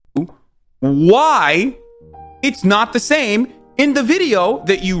why it's not the same in the video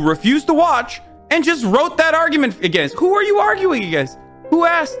that you refused to watch and just wrote that argument against. Who are you arguing against? Who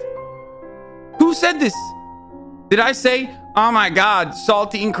asked? Who said this? Did I say, oh my God,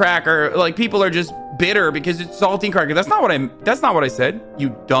 saltine cracker, like people are just bitter because it's saltine cracker? That's not what I said,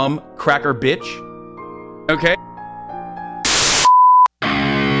 you dumb cracker bitch. Okay?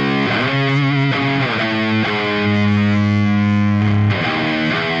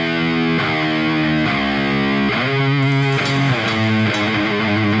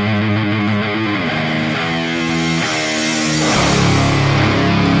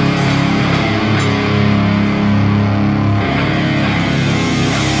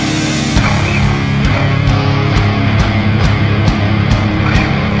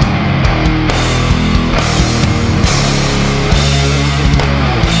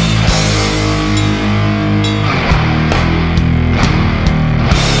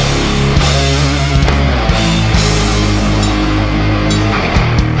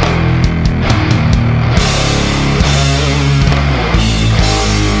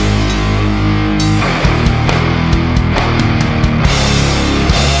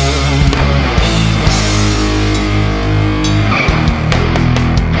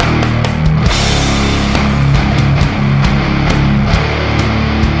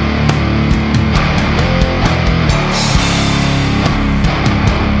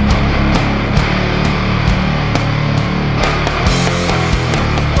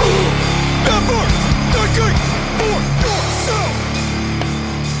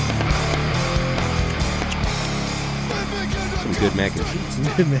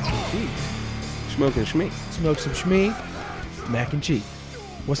 Smoking shmee. Smoke some shmee. Mac and cheese.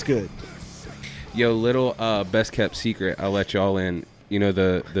 What's good? Yo, little best kept secret. I'll let y'all in. You know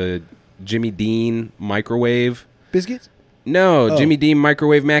the Jimmy Dean microwave biscuits? No, Jimmy Dean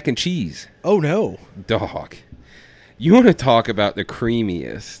microwave mac and cheese. Oh no, dog! You want to talk about the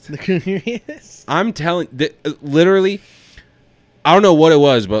creamiest? The creamiest. I'm telling, literally. I don't know what it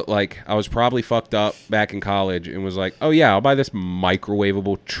was, but like I was probably fucked up back in college and was like, oh yeah, I'll buy this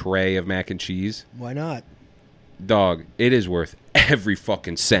microwavable tray of mac and cheese. Why not? Dog, it is worth every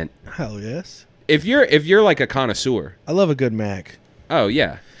fucking cent. Hell yes. If you're like a connoisseur. I love a good mac. Oh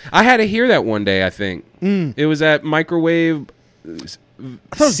yeah. I had to hear that one day, I think. It was at microwave I thought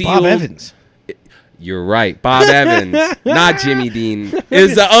it was Bob Evans. You're right. Bob Evans. Not Jimmy Dean. It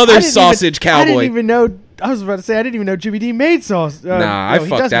was the other sausage cowboy. I didn't even know. I was about to say, I didn't even know Jimmy Dean made sauce. I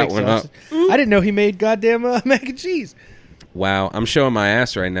fucked that one up. I didn't know he made goddamn mac and cheese. Wow, I'm showing my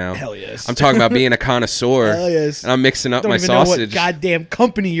ass right now. Hell yes. I'm talking about being a connoisseur. Hell yes. And I'm mixing up my sausage. Don't even know what goddamn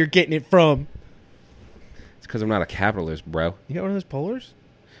company you're getting it from. It's because I'm not a capitalist, bro. You got one of those Polars?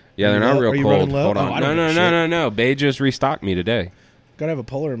 Yeah, they're not real cold. Hold on. No. Bae just restocked me today. Gotta have a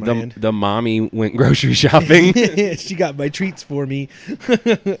Polar in my hand. The mommy went grocery shopping. She got my treats for me.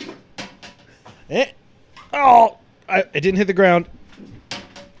 Oh, it didn't hit the ground.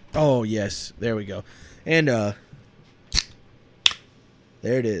 Oh, yes. There we go. And, there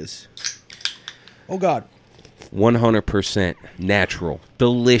it is. Oh, God. 100% natural,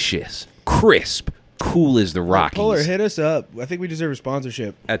 delicious, crisp, cool as the Rockies. Polar, hit us up. I think we deserve a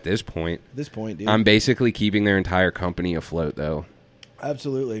sponsorship. At this point. Dude. I'm basically keeping their entire company afloat, though.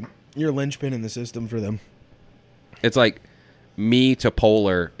 Absolutely. You're a linchpin in the system for them. It's like me to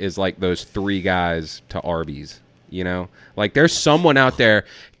Polar is like those three guys to Arby's, you know? Like there's someone out there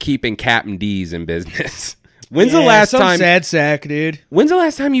keeping Captain D's in business. When's the last time? Sad sack, dude. When's the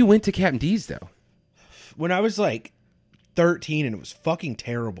last time you went to Captain D's, though? When I was like 13 and it was fucking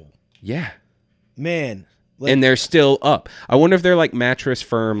terrible. Yeah. Man. And they're still up. I wonder if they're like Mattress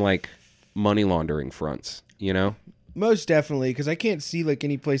Firm, like money laundering fronts, you know? Most definitely, because I can't see like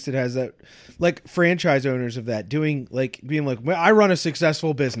any place that has that, like franchise owners of that doing like being like, well, I run a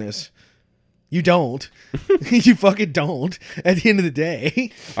successful business. You don't. You fucking don't. At the end of the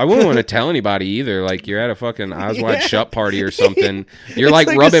day, I wouldn't want to tell anybody either. Like you're at a fucking Eyes Wide Shut party or something. You're like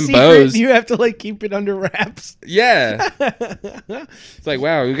rubbing bows. You have to like keep it under wraps. Yeah. It's like,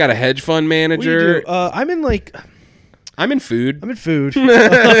 wow, we got a hedge fund manager. I'm in food.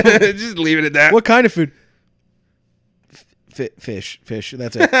 Just leave it at that. What kind of food? Fish.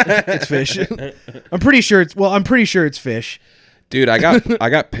 That's it. It's fish. I'm pretty sure it's fish. Dude, I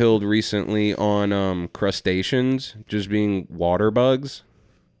got pilled recently on crustaceans just being water bugs.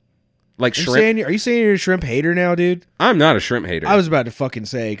 Like shrimp. Are you saying you're a shrimp hater now, dude? I'm not a shrimp hater. I was about to fucking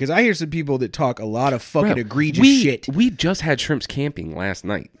say, because I hear some people that talk a lot of fucking egregious shit. We just had shrimps camping last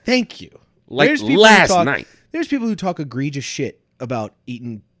night. Thank you. Like last night. There's people who talk egregious shit about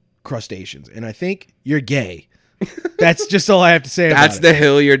eating crustaceans, and I think you're gay. That's just all I have to say That's about the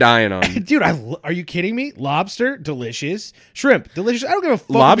hill you're dying on. it. Dude, are you kidding me? Lobster, delicious. Shrimp, delicious. I don't give a fuck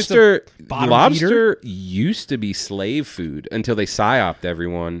Lobster, if it's a bottom feeder. used to be slave food until they psyoped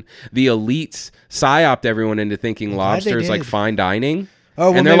everyone. The elites psyoped everyone into thinking glad they lobster is like did. fine dining. Oh,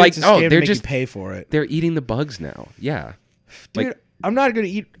 well, and they're maybe like, it's a scam to they're make you just pay for it. they're eating the bugs now. Yeah, Dude, like- I'm not going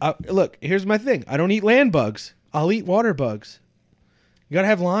to eat. Look, here's my thing. I don't eat land bugs. I'll eat water bugs. You got to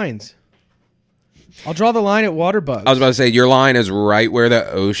have lines. I'll draw the line at water bugs. I was about to say your line is right where the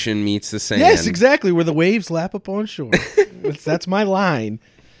ocean meets the sand. Yes, exactly. Where the waves lap up on shore. That's my line.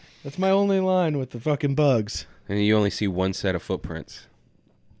 That's my only line with the fucking bugs. And you only see one set of footprints,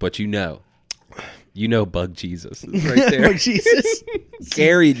 but you know Bug Jesus is right there. Bug Jesus.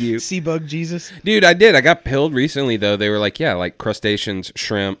 Carried you. Sea bug Jesus. Dude, I did. I got pilled recently, though. They were like, yeah, like crustaceans,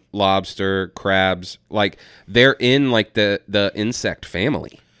 shrimp, lobster, crabs. Like, they're in, like, the insect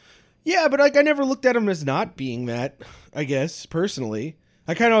family. Yeah, but like I never looked at them as not being that, I guess, personally.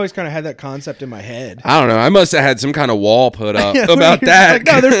 I always had that concept in my head. I don't know. I must have had some kind of wall put up Yeah, about you're that. just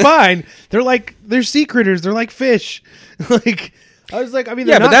like, no, they're fine. They're sea critters. They're like fish. Like, I was like, I mean,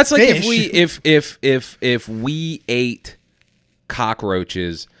 Yeah, they're but not that's like fish. if we ate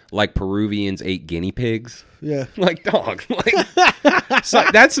cockroaches like Peruvians ate guinea pigs. Yeah. Like, dog. Like, so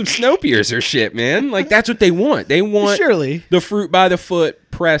that's some Snowpiercer shit, man. Like, that's what they want. They want Surely. the fruit by the foot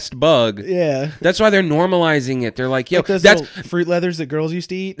pressed bug. Yeah. That's why they're normalizing it. They're like, yo, Like those that's little fruit leathers that girls used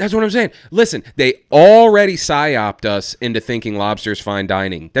to eat. that's what I'm saying. Listen, they already psyoped us into thinking lobster's fine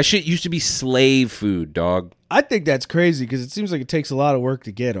dining. That shit used to be slave food, dog. I think that's crazy because it seems like it takes a lot of work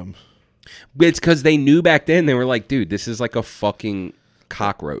to get them. It's because they knew back then. They were like, dude, this is like a fucking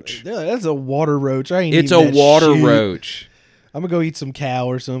cockroach. Yeah, that's a water roach. I ain't It's eating a that water shit. roach. I'm gonna go eat some cow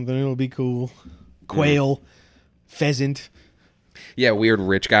or something. It'll be cool. Quail, pheasant. Yeah, weird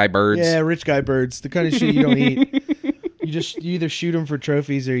rich guy birds. Yeah, rich guy birds. The kind of shit you don't eat. You either shoot them for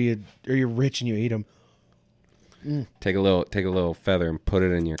trophies or you're rich and you eat them. Take a little feather and put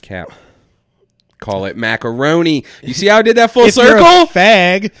it in your cap. Call it macaroni. You see how I did that full If you're a circle?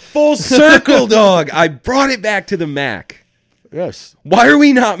 fag. Full circle, dog. I brought it back to the Mac. Yes. Why are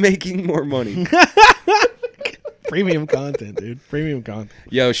we not making more money? Premium content, dude. Premium content.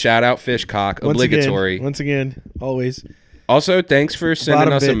 Yo, shout out Fishcock. Obligatory. Once again, always. Also, thanks for sending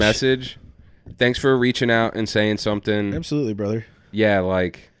Bottom us a bitch. message. Thanks for reaching out and saying something. Absolutely, brother. Yeah,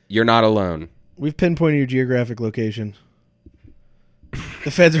 like, you're not alone. We've pinpointed your geographic location.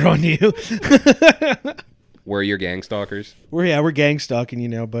 The feds are on you. We're your gang stalkers. We're gang stalking you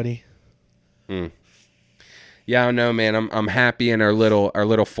now, buddy. Yeah, I don't know, man. I'm happy in our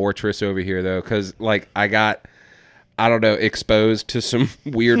little fortress over here though, because like I got, I don't know, exposed to some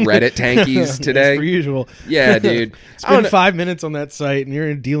weird Reddit tankies today. As per usual. Yeah, dude. I don't Spend know. 5 minutes on that site and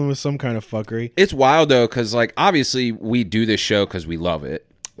you're dealing with some kind of fuckery. It's wild though, because like obviously we do this show because we love it.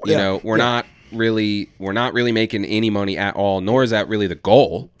 You Yeah, know, we're yeah. not really making any money at all, nor is that really the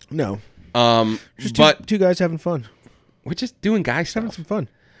goal. No. Just But two guys having fun. we're just doing guy Having stuff. some fun.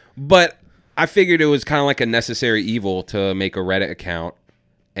 But I figured it was kind of like a necessary evil to make a Reddit account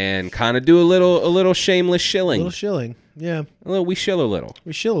and kind of do a little shameless A shilling. little shilling. Yeah. We shill a little.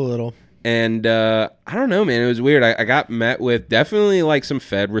 We shill a little. And I don't know, man. It was weird. I got met with definitely like some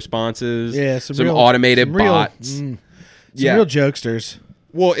Fed responses. Yeah. some real, automated some real- bots. some Yeah. real jokesters.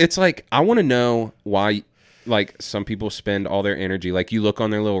 Well, it's like I want to know why. Like some people spend all their energy. Like you look on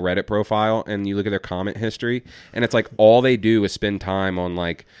their little Reddit profile and you look at their comment history, and it's like all they do is spend time on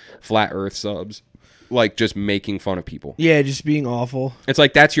like flat Earth subs, like just making fun of people. Yeah, just being awful. It's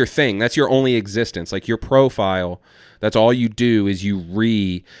like that's your thing. That's your only existence. Like your profile. That's all you do is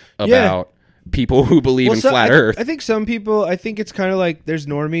you about people who believe in flat Earth. I think some people, I think it's kind of like there's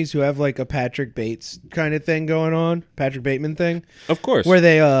normies who have like a Patrick Bates kind of thing going on, Patrick Bateman thing, Of course. where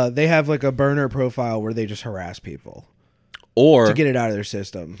they have like a burner profile where they just harass people Or to get it out of their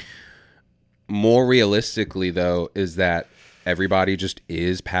system. more realistically, though, is that everybody just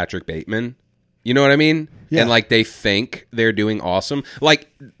is Patrick Bateman. You know what I mean? Yeah. And like they think they're doing awesome. Like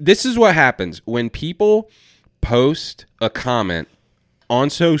this is what happens when people post a comment on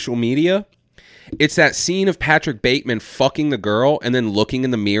social media. It's that scene of Patrick Bateman fucking the girl and then looking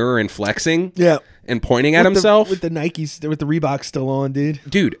in the mirror and flexing Yeah, and pointing at himself. with the Nikes, with the Reeboks still on, dude.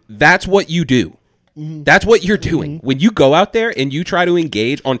 Dude, that's what you do. Mm-hmm. That's what you're doing. When you go out there and you try to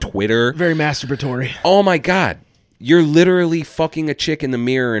engage on Twitter, Very masturbatory. oh my God, you're literally fucking a chick in the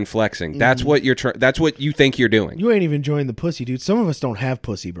mirror and flexing. That's what that's what you think you're doing. You ain't even enjoying the pussy, dude. Some of us don't have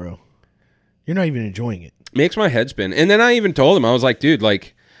pussy, bro. You're not even enjoying it. Makes my head spin. And then I even told him, I was like, dude,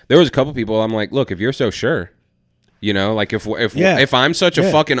 like, there was a couple people I'm like, look, if you're so sure, You know, like if Yeah. if I'm such a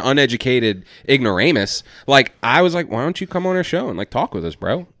Yeah. fucking uneducated ignoramus, like I was like, why don't you come on our show and like talk with us,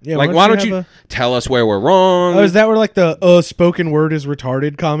 bro? Yeah, like why why don't don't you you have tell us where we're wrong? Oh, is that where like the spoken word is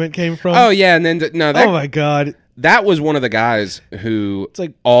retarded comment came from? Oh yeah, and then no, that Oh my god. that was one of the guys who It's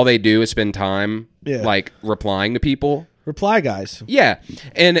like- all they do is spend time Yeah. like replying to people. Reply guys. Yeah,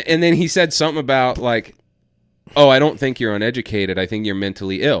 and then he said something about like, oh, I don't think you're uneducated. I think you're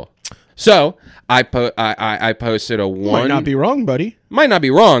mentally ill. So I posted a one. Might not be wrong, buddy. Might not be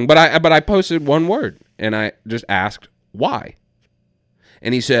wrong, but I posted one word and I just asked why.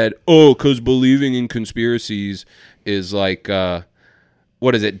 And he said, "Oh, because believing in conspiracies is like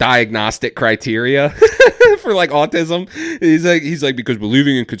what is it? Diagnostic criteria for like autism." He's like because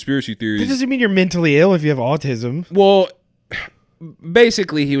believing in conspiracy That theories. doesn't mean you're mentally ill if you have autism. Well,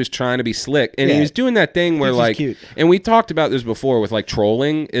 basically he was trying to be slick and he Yeah. was doing that thing where He's just like cute. and we talked about this before with like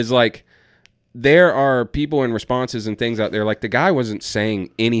trolling is like there are people in responses and things out there like the guy wasn't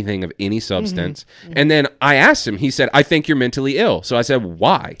saying anything of any substance and then I asked him, he said, I think you're mentally ill. So I said,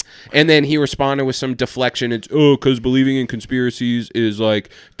 why? And then he responded with some deflection. It's because believing in conspiracies is like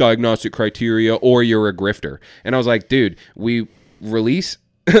diagnostic criteria or you're a grifter. And I was like, dude, we release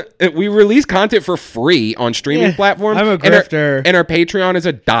content for free on streaming Yeah, platforms. I'm a grifter. And our Patreon is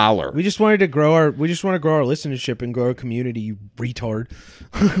 $1. We just wanted to grow our listenership and grow our community, you retard.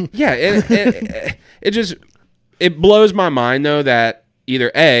 Yeah, it blows my mind though that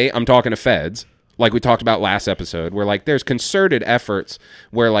either A, I'm talking to feds, like we talked about last episode, where like there's concerted efforts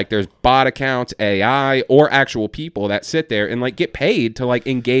where like there's bot accounts, AI, or actual people that sit there and like get paid to like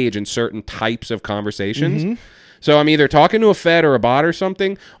engage in certain types of conversations. So I'm either talking to a fed or a bot or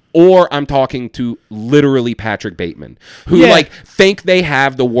something, or I'm talking to literally Patrick Bateman, who Yeah. like think they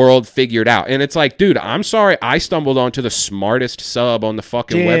have the world figured out. And it's like, dude, I'm sorry I stumbled onto the smartest sub on the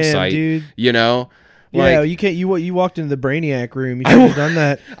fucking Damn, website. dude. You know? Yeah, Like, you can't. You walked into the Brainiac room. You shouldn't have done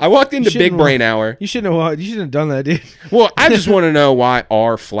that. I walked into You Big shouldn't Brain wa- Hour. You shouldn't have. You shouldn't have done that, dude. Well, I just want to know why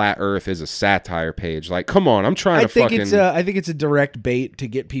our Flat Earth is a satire page. Like, come on, I'm trying I to think fucking... I think it's a direct bait to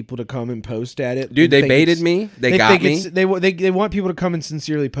get people to come and post at it. Dude, and they think baited it's- me. They They got think me. it's- They want people to come and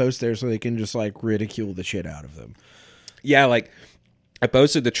sincerely post there so they can just like ridicule the shit out of them. Yeah, like, I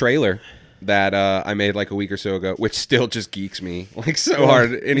posted the trailer that I made like a week or so ago, which still just geeks me like so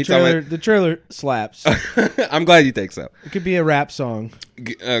hard. Anytime The trailer slaps. I'm glad you think so. It could be a rap song.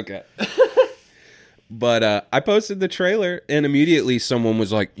 Okay. But I posted the trailer and immediately someone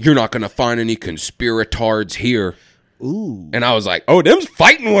was like, "You're not going to find any conspiratards here." Ooh. And I was like, "Oh, them's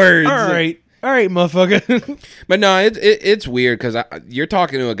fighting words." All right, motherfucker. But no, it's weird because you're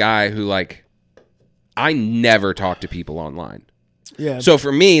talking to a guy who like, I never talk to people online. Yeah. So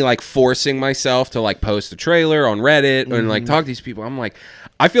for me, like forcing myself to like post a trailer on Reddit and like talk to these people, I'm like,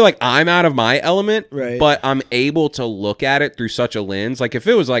 I feel like I'm out of my element, Right. but I'm able to look at it through such a lens. Like if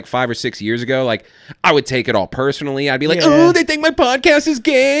it was like 5 or 6 years ago, like I would take it all personally. I'd be like, Yeah. oh, they think my podcast is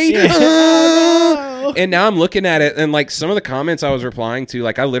gay. Yeah. Oh, no. And now I'm looking at it and like some of the comments I was replying to,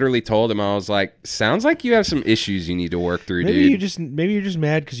 like I literally told him, I was like, sounds like you have some issues you need to work through, maybe dude. you're just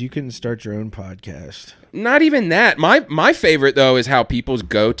mad because you couldn't start your own podcast. Not even that. My favorite though is how people's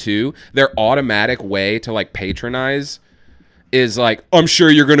go-to, their automatic way to like patronize is like, I'm sure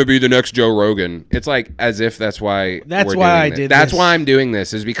you're going to be the next Joe Rogan. It's like as if that's why That's we're why doing I this. did That's this. why I'm doing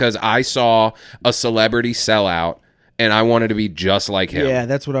this is because I saw a celebrity sellout and I wanted to be just like him. Yeah,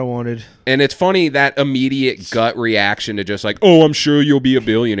 that's what I wanted. And it's funny that immediate gut reaction to just like, oh, I'm sure you'll be a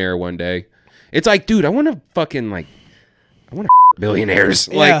billionaire one day. It's like, dude, I want to fucking like, I want to billionaires.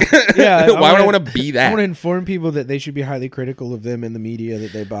 Like, yeah. why would I want to be I that? want to inform people that they should be highly critical of them in the media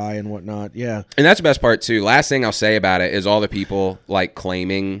that they buy and whatnot. Yeah. And that's the best part too. Last thing I'll say about it is all the people like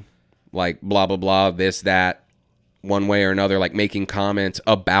claiming like blah blah blah this that one way or another, like making comments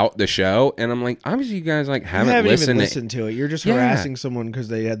about the show, and I'm like, obviously you guys like You haven't haven't even listened. listened to it. You're just Yeah. harassing someone because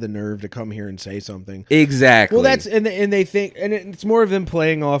they had the nerve to come here and say something. Exactly. Well, that's and they think, and it's more of them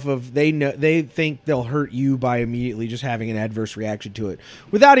playing off of they think they'll hurt you by immediately just having an adverse reaction to it,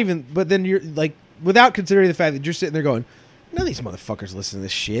 without even. But then you're like, without considering the fact that you're sitting there going, none of these motherfuckers listen to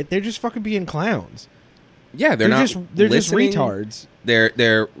this shit. They're just fucking being clowns. yeah. They're not. they're just listening. retards.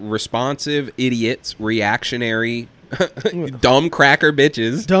 They're responsive idiots, reactionary, dumb cracker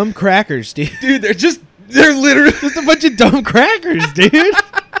bitches. Dumb crackers, dude. Dude, they're literally Just a bunch of dumb crackers, dude.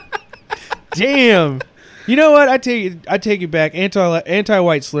 Damn. You know what? I take it back.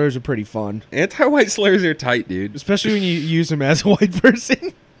 Anti-white slurs are pretty fun, anti-white slurs are tight, dude. especially when you use them as a white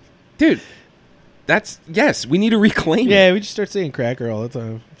person. Dude, yes. We need to reclaim it. Yeah, we just start saying cracker all the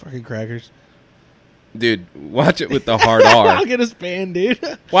time. Fucking crackers. Dude, watch it with the hard R. I'll get us banned, dude.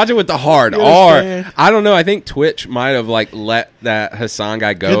 Watch it with the hard Get us R. banned. I don't know. I think Twitch might have like let that Hassan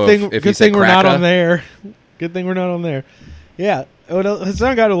guy go if he Good said thing we're not cracker. on there. Good thing we're not on there. Yeah,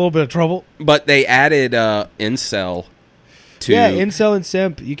 Hassan got a little bit of trouble. But they added incel to. Yeah, incel and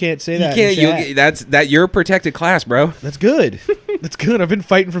simp. You can't say You that. can't. in chat. You're a protected class, bro. That's good. That's good. I've been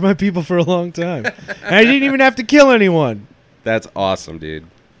fighting for my people for a long time. And I didn't even have to kill anyone. That's awesome, dude.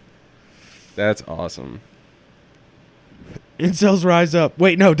 That's awesome. Incels rise up.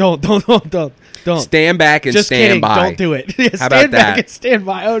 Wait, no, don't. Stand back and Just stand kidding. by. Don't do it. Yeah, How stand about back that? and stand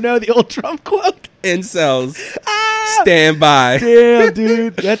by. Oh no, the old Trump quote. Incels, Ah! stand by. Damn,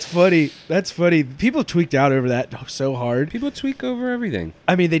 dude. That's funny. That's funny. People tweaked out over that so hard. People tweak over everything.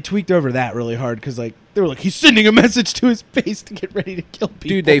 I mean, they tweaked over that really hard because, like, they were like, he's sending a message to his base to get ready to kill people.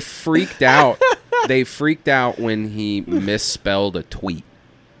 Dude, they freaked out. They freaked out when he misspelled a tweet.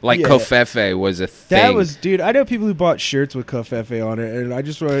 Like Yeah. Kofefe was a thing. That was, dude. I know people who bought shirts with Kofefe on it, and I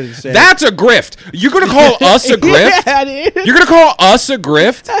just wanted to say That's a grift. You're gonna call us a grift? Yeah, dude. You're gonna call us a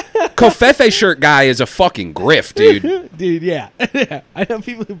grift? Kofefe shirt guy is a fucking grift, dude. Dude, yeah. I know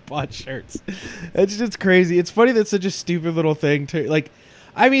people who bought shirts. It's just crazy. It's funny that's such a stupid little thing to like.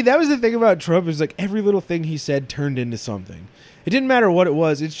 I mean, that was the thing about Trump is like every little thing he said turned into something. It didn't matter what it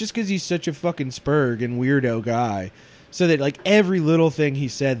was. It's just because he's such a fucking spurg and weirdo guy. So that like every little thing he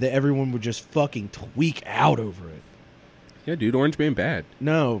said that everyone would just fucking tweak out over it. Yeah, dude, Orange Man bad.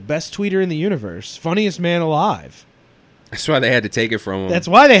 No, best tweeter in the universe. Funniest man alive. That's why they had to take it from him. That's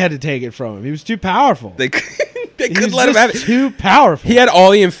why they had to take it from him. He was too powerful. They He couldn't was let him just have it. too powerful. He had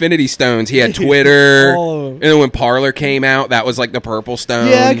all the Infinity Stones. He had Twitter. All of 'em. And then when Parler came out, that was like the purple stone.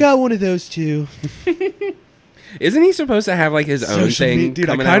 Yeah, I got one of those too. Isn't he supposed to have like his own Social thing media- dude,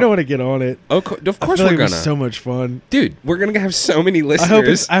 I coming kind of out? want to get on it. Of course I feel like we're it'd be gonna. so much fun. Dude, we're gonna have so many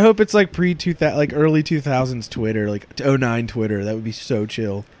listeners. I hope it's like pre-2000, like early 2000s Twitter, like 09 Twitter. That would be so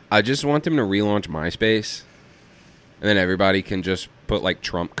chill. I just want them to relaunch MySpace, and then everybody can just put like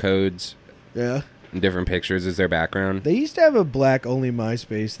Trump codes Yeah. and different pictures as their background. They used to have a black only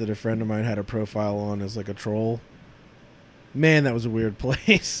MySpace that a friend of mine had a profile on as like a troll. Man, that was a weird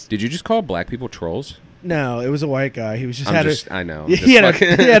place. Did you just call black people trolls? No, it was a white guy. He was just I know. I'm he just had a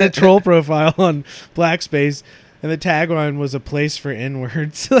fucking- he had a troll profile on Blackspace, and the tagline was a place for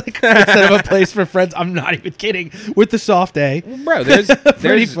N-words, like instead of a place for friends. I'm not even kidding. With the soft A, Bro, there's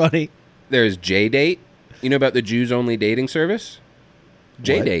pretty funny. there's JDate. You know about the Jews only dating service?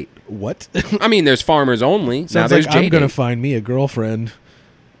 JDate. What? I mean, there's farmers only. now Sounds there's like I'm JDate. gonna find me a girlfriend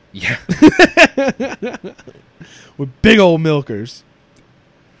Yeah. with big old milkers.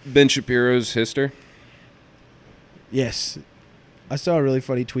 Ben Shapiro's sister. Yes. I saw a really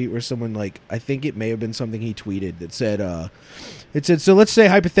funny tweet where someone, like, I think it may have been something he tweeted that said, so let's say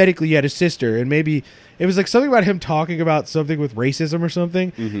hypothetically you had a sister, and maybe it was like something about him talking about something with racism or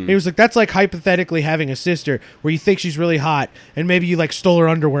something. And he was like, that's like hypothetically having a sister where you think she's really hot, and maybe you like stole her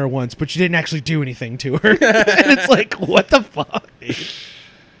underwear once, but you didn't actually do anything to her. And it's like, what the fuck, dude?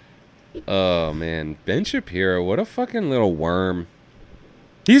 Oh man, Ben Shapiro, what a fucking little worm.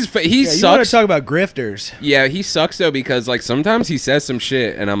 He Yeah, you want to sucks. talk about grifters. Yeah, he sucks though because like sometimes he says some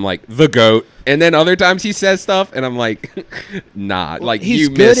shit and I'm like the goat, and then other times he says stuff and I'm like, nah, like he's you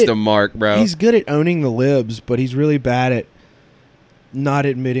good missed at- a mark, bro. He's good at owning the libs, but he's really bad at not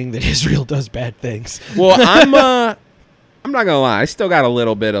admitting that Israel does bad things. Well, I'm not gonna lie, I still got a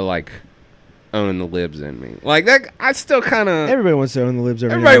little bit of like owning the libs in me. Like that, I still kind of. Everybody wants to own the libs.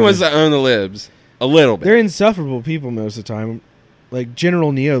 Everybody wants to own the libs a little bit. They're insufferable people most of the time. Like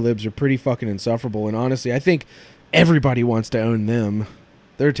general neo-libs are pretty fucking insufferable, and honestly, I think everybody wants to own them.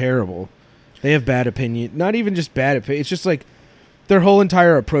 They're terrible. They have bad opinion. Not even just bad opinion. It's just like their whole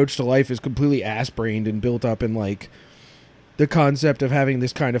entire approach to life is completely ass-brained and built up in like the concept of having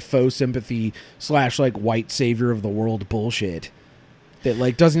this kind of faux sympathy / like white savior of the world bullshit that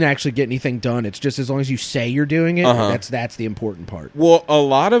like doesn't actually get anything done. It's just as long as you say you're doing it, Uh-huh. that's the important part. Well, a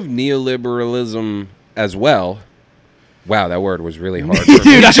lot of neoliberalism as well. Wow, that word was really hard. For me.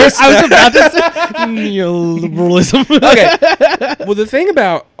 Dude, I was about to say neoliberalism. Okay. Well, the thing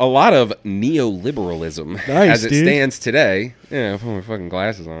about a lot of neoliberalism, Nice, as it dude. stands today, I put my fucking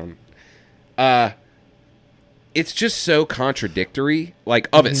glasses on. It's just so contradictory, like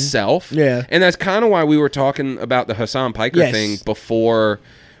of itself. Yeah. and that's kind of why we were talking about the Hassan Piker Yes. thing before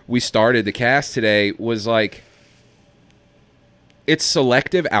we started the cast today. Was like, it's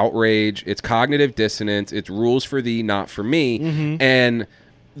selective outrage, it's cognitive dissonance, it's rules for thee, not for me. And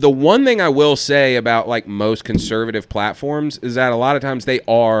the one thing I will say about like most conservative platforms is that a lot of times they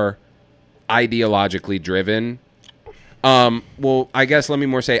are ideologically driven Well, I guess let me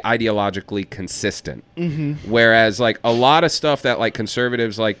more say ideologically consistent. Whereas like a lot of stuff that like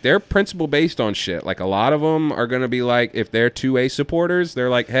conservatives like they're principle based on shit. Like a lot of them are going to be like, if they're 2A supporters, they're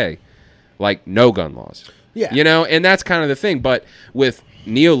like, hey, like no gun laws. Yeah. You know, and that's kind of the thing. But with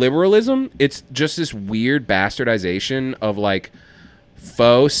neoliberalism, it's just this weird bastardization of like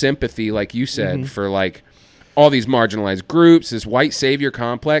faux sympathy, like you said, for like all these marginalized groups, this white savior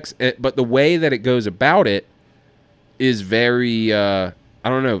complex. But the way that it goes about it is very, I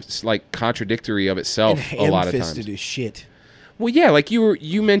don't know, it's like contradictory of itself And a lot of ham-fisted times. as shit. Well, yeah, like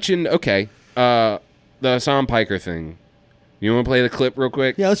you mentioned, okay, the Hassan Piker thing. You want to play the clip real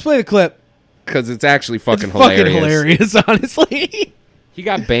quick? Yeah, let's play the clip. Because it's actually fucking It's hilarious. fucking hilarious, honestly. He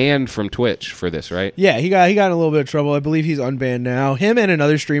got banned from Twitch for this, right? Yeah, he got in a little bit of trouble. I believe he's unbanned now. Him and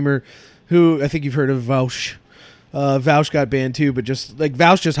another streamer who I think you've heard of, Vaush. Vaush got banned too, but just like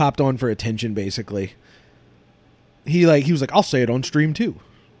Vaush just hopped on for attention basically. He was like, I'll say it on stream too.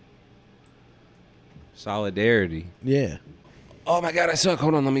 Solidarity. Yeah. Oh my god, I suck.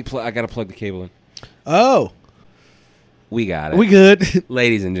 Hold on, I gotta plug the cable in. Oh, We got it. we good.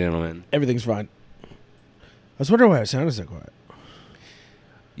 Ladies and gentlemen. Everything's fine. I was wondering why it sounded so quiet.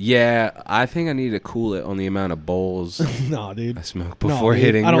 Yeah, I think I need to cool it on the amount of bowls No, dude. I smoke No, before dude.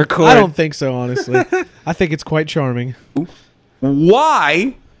 hitting I don't, record. I don't think so, honestly. I think it's quite charming.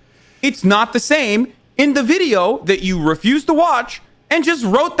 Why it's not the same in the video that you refused to watch and just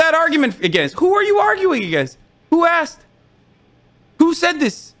wrote that argument against. Who are you arguing against? Who asked? Who said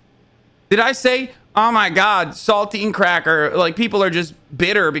this? Did I say, oh my God, saltine cracker? Like people are just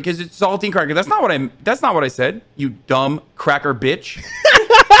bitter because it's saltine cracker. That's not what I said. You dumb cracker bitch.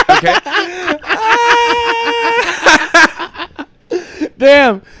 Okay.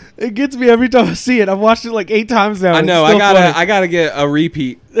 Damn. It gets me every time I see it. I've watched it like 8 times now. I and know. it's still funny. I gotta get a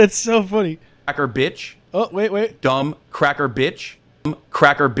repeat. It's so funny. Cracker bitch. Oh, wait. Dumb cracker bitch. Dumb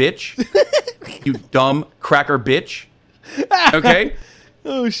cracker bitch. You dumb cracker bitch. Okay.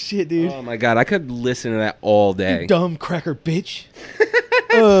 Oh, shit, dude. Oh my god, I could listen to that all day. Dumb cracker bitch.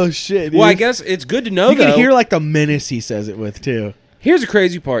 Oh, shit, dude. Well, I guess it's good to know. you can though. hear like the menace he says it with, too. Here's the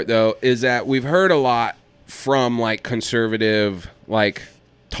crazy part, though, is that we've heard a lot from like conservative like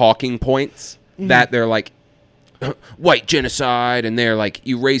talking points that they're like white genocide and they're like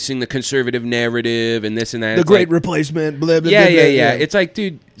erasing the conservative narrative and this and that. The It's Great like, Replacement. Blah, blah, yeah, blah, blah, yeah. It's like,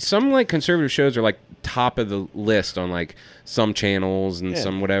 dude, some like conservative shows are like top of the list on like some channels and Yeah.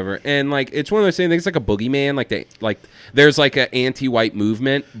 some whatever, and like it's one of those things. It's like a boogeyman. There's like an anti-white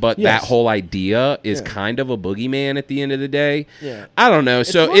movement, but Yes. that whole idea is Yeah. kind of a boogeyman at the end of the day. Yeah. I don't know.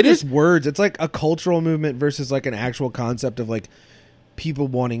 It's So more it just is. words. It's like a cultural movement versus like an actual concept of like people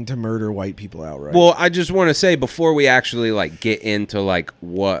wanting to murder white people outright. Well, I just want to say before we actually like get into like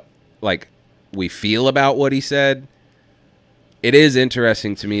what like we feel about what he said, it is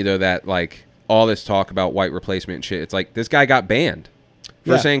interesting to me though that like all this talk about white replacement and shit, it's like this guy got banned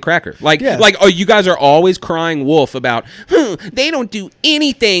for Yeah. saying cracker. Like, Yeah. oh, you guys are always crying wolf about they don't do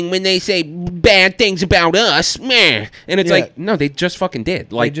anything when they say bad things about us, meh. And it's Yeah. like, no, they just fucking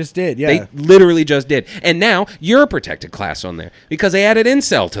did. Like, they just did, yeah. They literally just did. And now you're a protected class on there because they added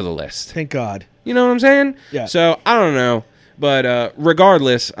incel to the list. Thank God. You know what I'm saying? Yeah. So I don't know, but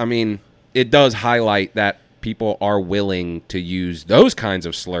regardless, I mean, it does highlight that people are willing to use those kinds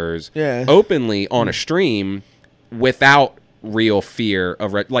of slurs Yeah. openly on a stream without real fear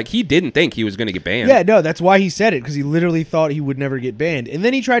of like he didn't think he was going to get banned. Yeah, no, that's why he said it, because he literally thought he would never get banned. And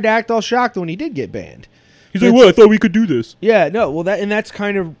then he tried to act all shocked when he did get banned. He's like, "Well, I thought we could do this." Yeah, no, well, that's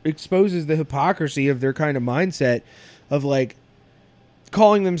kind of exposes the hypocrisy of their kind of mindset of like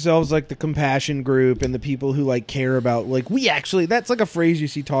calling themselves like the compassion group and the people who like care about like that's like a phrase you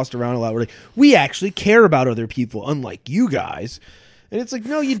see tossed around a lot. Where like we actually care about other people, unlike you guys. And it's like,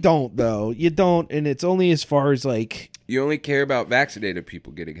 no, you don't though. You don't, and it's only as far as like You only care about vaccinated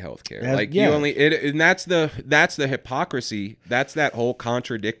people getting health care. As- Like yeah. you only and that's the hypocrisy. That's that whole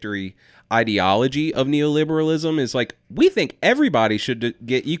contradictory ideology of neoliberalism is like we think everybody should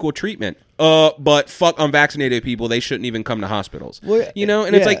get equal treatment. But fuck unvaccinated people, they shouldn't even come to hospitals. Well, you know,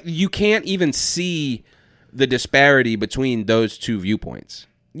 and it's yeah. like you can't even see the disparity between those two viewpoints.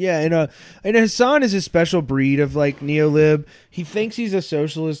 Yeah, and Hassan is a special breed of like neolib. He thinks he's a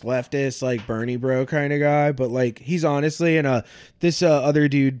socialist leftist, like Bernie bro kind of guy, but like he's honestly and this other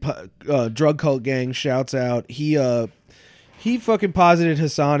dude, drug cult gang shouts out. He fucking posited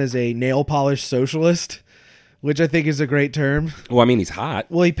Hassan as a nail polish socialist, which I think is a great term. Well, I mean, he's hot.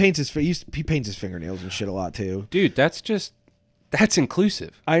 Well, he paints his fingernails and shit a lot too. Dude, that's just That's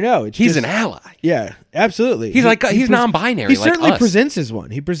inclusive. I know. It's He's just, an ally. Yeah, absolutely. He's like he's non-binary. He like certainly us. presents as one.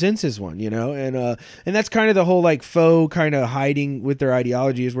 He presents as one, and that's kind of the whole like faux kind of hiding with their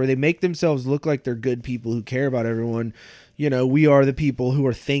ideology is where they make themselves look like they're good people who care about everyone. We are the people who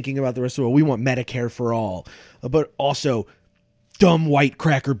are thinking about the rest of the world. We want Medicare for all, but also dumb white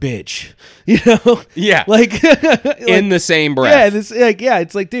cracker bitch. Yeah. like in the same breath. Yeah,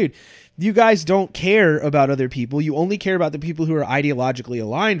 it's like, dude, you guys don't care about other people. You only care about the people who are ideologically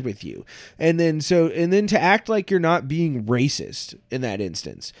aligned with you. And then to act like you're not being racist in that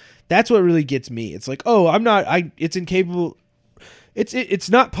instance. That's what really gets me. It's like, oh, it's incapable. It's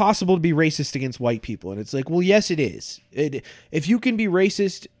not possible to be racist against white people. And it's like, well, yes, it is. If you can be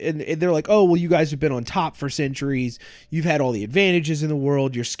racist and they're like, oh, well, you guys have been on top for centuries. You've had all the advantages in the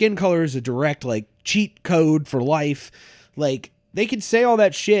world. Your skin color is a direct like cheat code for life. Like they can say all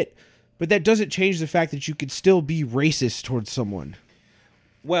that shit, but that doesn't change the fact that you could still be racist towards someone.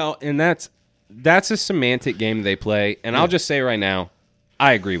 Well, and that's a semantic game they play. And I'll just say right now,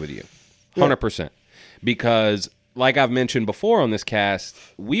 I agree with you 100%. Because like I've mentioned before on this cast,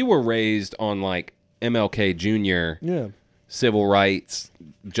 we were raised on like MLK Jr. Yeah. Civil rights,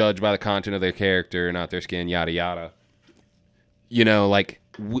 judged by the content of their character, not their skin, yada yada.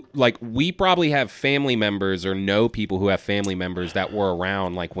 We probably have family members or know people who have family members that were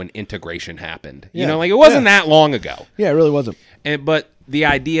around like when integration happened. Yeah. It wasn't that long ago. Yeah, it really wasn't. But the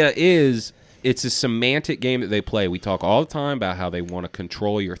idea is it's a semantic game that they play. We talk all the time about how they want to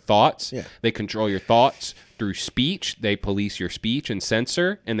control your thoughts. Yeah. They control your thoughts through speech. They police your speech and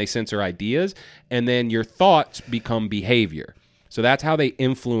they censor ideas. And then your thoughts become behavior. So that's how they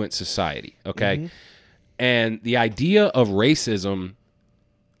influence society. Okay. Mm-hmm. And the idea of racism,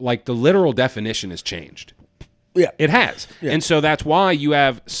 like the literal definition has changed. Yeah. It has. Yeah. And so that's why you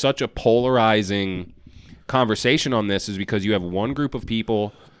have such a polarizing conversation on this, is because you have one group of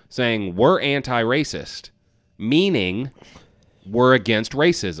people saying we're anti-racist, meaning we're against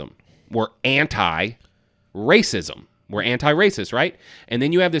racism. We're anti-racism. We're anti-racist, right? And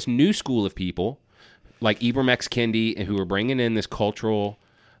then you have this new school of people like Ibram X. Kendi who are bringing in this critical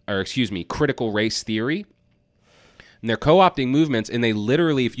race theory. And they're co-opting movements, and they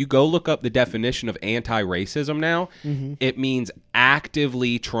literally, if you go look up the definition of anti-racism now, it means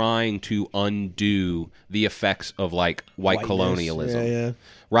actively trying to undo the effects of like white colonialism. Yeah.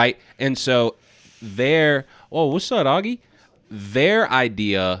 Right? And so what's up, Augie? Their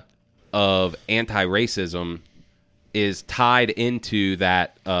idea of anti-racism is tied into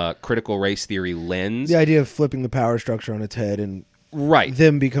that critical race theory lens. The idea of flipping the power structure on its head and right.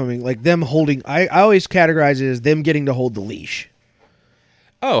 them becoming like them holding. I always categorize it as them getting to hold the leash.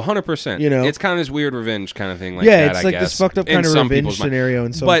 Oh, 100%. It's kind of this weird revenge kind of thing. It's like this fucked up kind of revenge scenario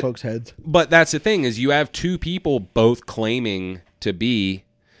in some folks' heads. But that's the thing, is you have two people both claiming to be.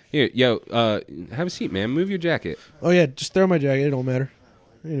 Here, have a seat, man. Move your jacket. Oh yeah, just throw my jacket. It don't matter.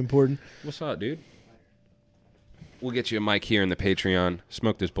 Ain't important. What's up, dude? We'll get you a mic here in the Patreon.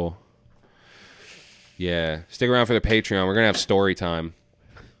 Smoke this bowl. Yeah, stick around for the Patreon. We're gonna have story time.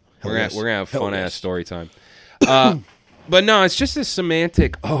 We're gonna have fun ass story time. But no, it's just this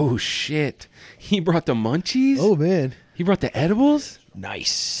semantic. Oh shit! He brought the munchies. Oh man, he brought the edibles.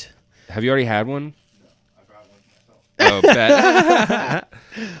 Nice. Have you already had one? Oh, bet.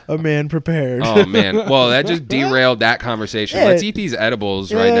 A man prepared. Oh man. Well, that just derailed that conversation. Yeah. Let's eat these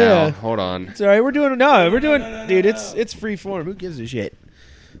edibles right now. Hold on. It's all right. We're doing. Dude. It's free form. Who gives a shit?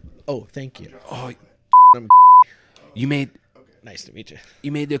 Oh, thank you. Oh, you made. Nice to meet you.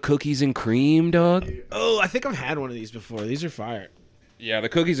 You made the cookies and cream, dog. Oh, I think I've had one of these before. These are fire. Yeah, the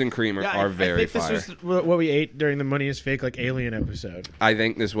cookies and cream are very fire. This was what we ate during the Money is Fake like alien episode. I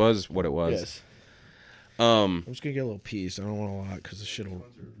think this was what it was. Yes. I'm just gonna get a little piece. I don't want a lot because this shit will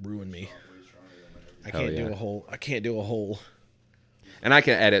ruin me. I can't do a whole. And I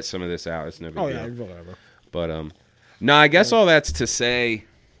can edit some of this out. It's no big deal. Oh yeah, whatever. But no, I guess all that's to say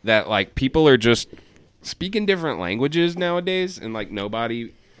that like people are just speaking different languages nowadays, and like nobody's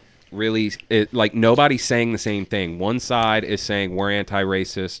saying the same thing. One side is saying we're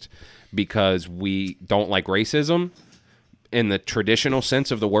anti-racist because we don't like racism in the traditional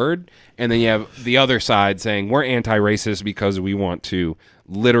sense of the word, and then you have the other side saying we're anti-racist because we want to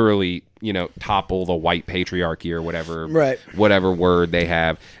literally, topple the white patriarchy or whatever, right? Whatever word they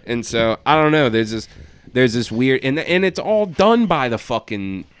have. And so I don't know. There's this weird, and it's all done by the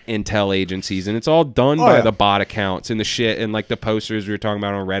fucking intel agencies, and it's all done by the bot accounts and the shit, and like the posters we were talking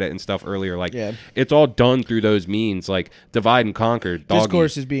about on Reddit and stuff earlier. Like, it's all done through those means, like divide and conquer. Doggy.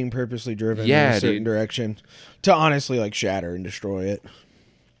 Discourse is being purposely driven in a certain direction to honestly like shatter and destroy it.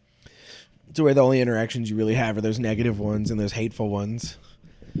 It's where the only interactions you really have are those negative ones and those hateful ones.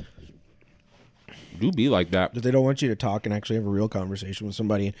 Do be like that. But they don't want you to talk and actually have a real conversation with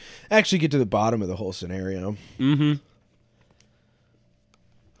somebody and actually get to the bottom of the whole scenario. Mm-hmm.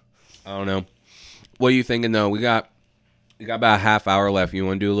 I don't know. What are you thinking, though? We got about a half hour left. You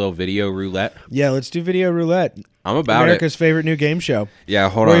want to do a little video roulette? Yeah, let's do video roulette. I'm about America's favorite new game show. Yeah,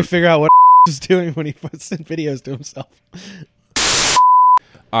 hold where on. we figure out what is doing when he puts in videos to himself.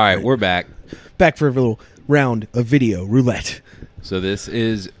 All right, we're back. Back for a little round of video roulette. So this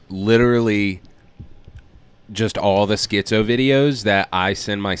is literally just all the schizo videos that I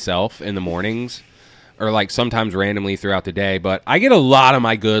send myself in the mornings, or like sometimes randomly throughout the day. But I get a lot of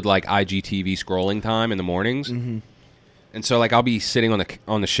my good like IGTV scrolling time in the mornings, and so like I'll be sitting on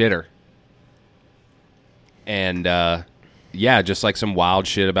the shitter, and yeah, just like some wild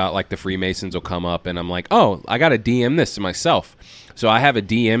shit about like the Freemasons will come up, and I'm like, oh, I got to DM this to myself. So I have a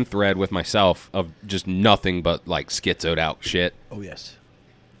DM thread with myself of just nothing but like schizoed out shit. Oh, yes.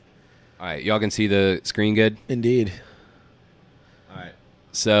 All right, y'all can see the screen good? Indeed. All right.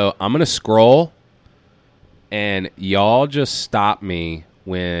 So I'm going to scroll, and y'all just stop me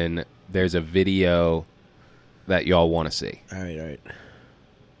when there's a video that y'all want to see. All right.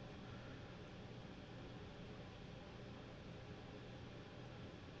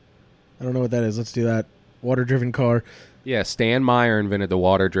 I don't know what that is. Let's do that. Water-driven car. Yeah, Stan Meyer invented the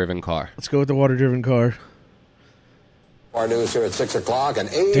water-driven car. Let's go with the water-driven car. Our news here at 6 o'clock, an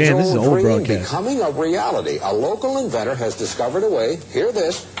Damn, this is an age-old old dream broadcast. becoming a reality. A local inventor has discovered a way, hear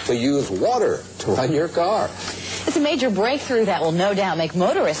this, to use water to run your car. It's a major breakthrough that will no doubt make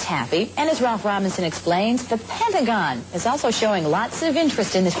motorists happy. And as Ralph Robinson explains, the Pentagon is also showing lots of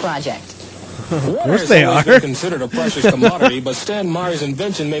interest in this project. Water course has they always are. been considered a precious commodity, but Stan Meyer's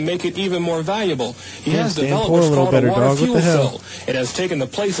invention may make it even more valuable. He Yeah, has Stan, developed pour a what's little called a better, water dog. What fuel the hell? cell. It has taken the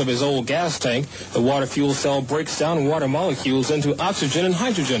place of his old gas tank. The water fuel cell breaks down water molecules into oxygen and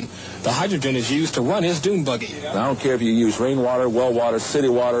hydrogen. The hydrogen is used to run his dune buggy. I don't care if you use rainwater, well water, city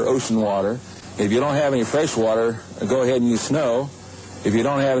water, ocean water. If you don't have any fresh water, go ahead and use snow. If you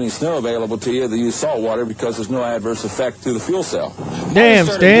don't have any snow available to you, then use salt water because there's no adverse effect to the fuel cell. Damn, Myers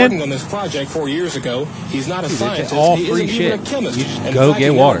started Stan. working on this project 4 years ago. He's not a scientist. all he free isn't shit. even a chemist. You just In go fact,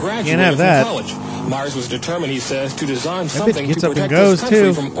 get he never water. graduated Can't have from that. College. Myers was determined, he says, to design bitch something gets to up and protect goes, his country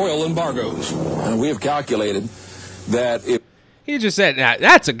too. from oil embargoes. And we have calculated that if He just said, nah,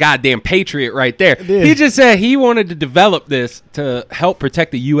 that's a goddamn patriot right there. did. He just said he wanted to develop this to help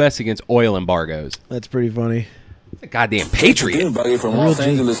protect the U.S. against oil embargoes. That's pretty funny. A goddamn dune patriot. buggy from Los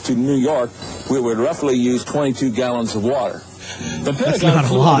Angeles to New York, we would roughly use 22 gallons of water. The not Pentagon a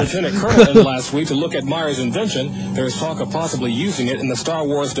flew lot. a lieutenant colonel in last week to look at Myers' invention. There is talk of possibly using it in the Star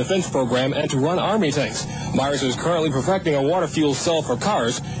Wars defense program and to run army tanks. Myers is currently perfecting a water fuel cell for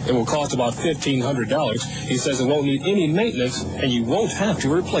cars. It will cost about $1,500. He says it won't need any maintenance, and you won't have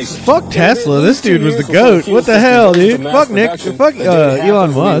to replace it. Fuck Tesla. It'll be This dude was the 2 years before goat. fuel What the system hell, goes dude? into mass Fuck Nick. production. Fuck The day happens Elon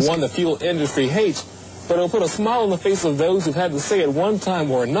to be Musk. one the fuel industry hates, but it'll put a smile on the face of those who've had to say at one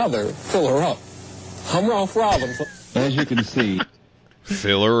time or another, fill her up. I'm Ralph Robinson. As you can see,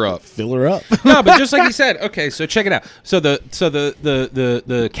 Fill her up. Fill her up. No, but just like he said, okay, so check it out. So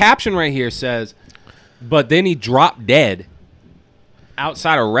the caption right here says, but then he dropped dead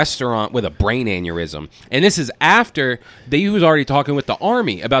outside a restaurant with a brain aneurysm. And this is after he was already talking with the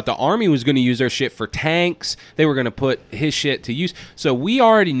Army about the Army was going to use their shit for tanks. They were going to put his shit to use. So we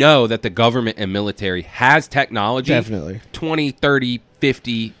already know that the government and military has technology. Definitely. 20, 30,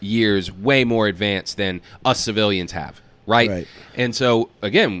 50 years way more advanced than us civilians have. Right? And so,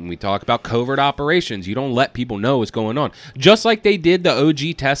 again, when we talk about covert operations, you don't let people know what's going on. Just like they did the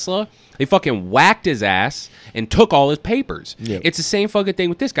OG Tesla, they fucking whacked his ass and took all his papers. Yep. It's the same fucking thing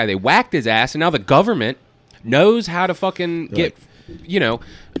with this guy. They whacked his ass, and now the government knows how to fucking get,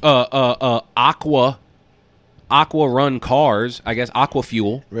 aqua run cars, I guess, aqua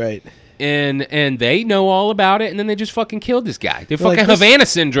fuel. Right. And they know all about it, and then they just fucking killed this guy. They They're like, fucking this- Havana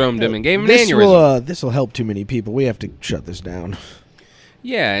syndromed him and gave him an aneurysm. This will help too many people. We have to shut this down.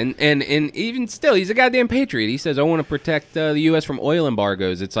 Yeah, and even still, he's a goddamn patriot. He says, I want to protect the U.S. from oil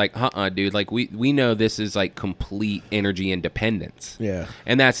embargoes. It's like, dude. Like, we know this is, like, complete energy independence. Yeah.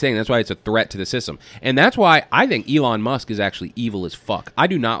 And that's the thing. That's why it's a threat to the system. And that's why I think Elon Musk is actually evil as fuck. I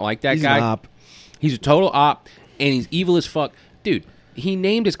do not like that He's guy. an op. He's a total op, and he's evil as fuck. Dude, he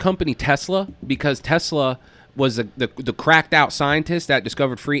named his company Tesla because Tesla was the cracked out scientist that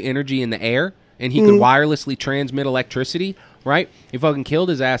discovered free energy in the air, and he could wirelessly transmit electricity, right? He fucking killed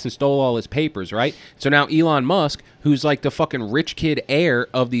his ass and stole all his papers, right? So now Elon Musk, who's like the fucking rich kid heir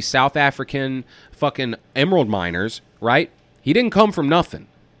of these South African fucking emerald miners, right? He didn't come from nothing.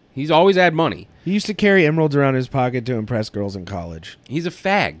 He's always had money. He used to carry emeralds around his pocket to impress girls in college. He's a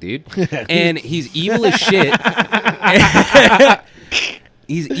fag, dude. And he's evil as shit.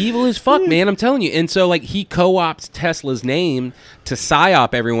 He's evil as fuck, man. I'm telling you. And so, like, he co-opts Tesla's name to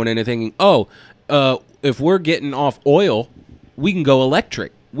psyop everyone into thinking, if we're getting off oil, we can go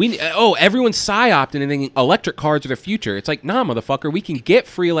electric. Everyone's psyoped into thinking electric cars are the future. It's like, nah, motherfucker. We can get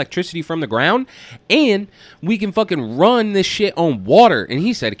free electricity from the ground, and we can fucking run this shit on water. And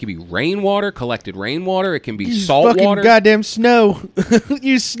he said it could be rainwater, collected rainwater. It can be salt water. Goddamn snow.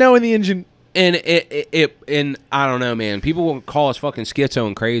 Use snow in the engine. And and I don't know, man. People will call us fucking schizo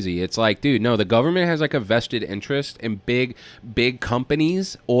and crazy. It's like, dude, no, the government has like a vested interest in big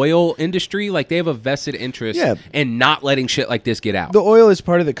companies, oil industry. Like, they have a vested interest in not letting shit like this get out. The oil is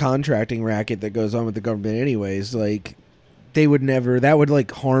part of the contracting racket that goes on with the government anyways. Like, they would never, that would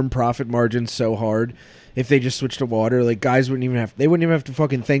like harm profit margins so hard if they just switched to water. Like, guys wouldn't even have to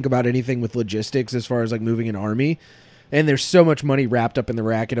fucking think about anything with logistics as far as like moving an army. And there's so much money wrapped up in the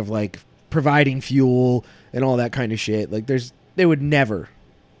racket of like providing fuel and all that kind of shit. Like, they would never.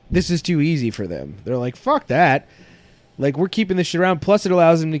 This is too easy for them. They're like, fuck that. Like, we're keeping this shit around. Plus, it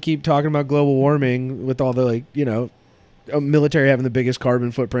allows them to keep talking about global warming with all the, like, you know, military having the biggest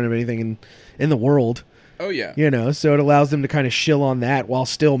carbon footprint of anything in the world. Oh, yeah. You know, so it allows them to kind of shill on that while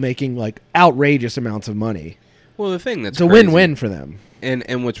still making, like, outrageous amounts of money. Well, the thing that's it's a win-win for them.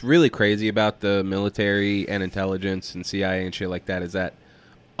 And what's really crazy about the military and intelligence and CIA and shit like that is that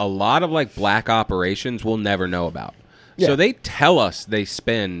a lot of like black operations we'll never know about. Yeah. So they tell us they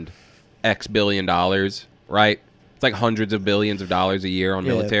spend X billion dollars, right? It's like hundreds of billions of dollars a year on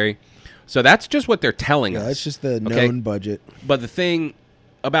military. So that's just what they're telling us. That's just the known budget. But the thing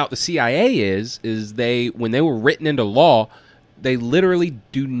about the CIA is they, when they were written into law, they literally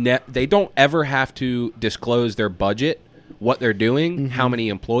they don't ever have to disclose their budget, what they're doing, how many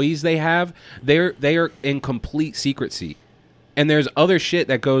employees they have. They are in complete secrecy. And there's other shit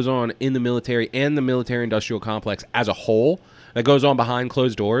that goes on in the military and the military-industrial complex as a whole that goes on behind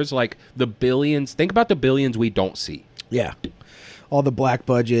closed doors. Like the billions. Think about the billions we don't see. Yeah. All the black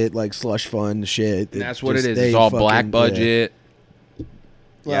budget, like slush fund shit. And that's what it is. It's all black budget.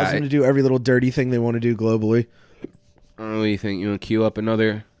 Allows them to do every little dirty thing they want to do globally. What do you think? You want to queue up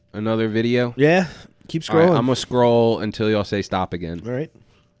another video? Yeah. Keep scrolling. All right, I'm going to scroll until y'all say stop again. All right.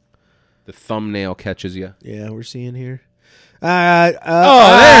 The thumbnail catches you. Yeah, we're seeing here. There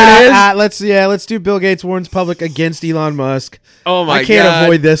it is. Let's do Bill Gates warns public against Elon Musk. Oh my god. I can't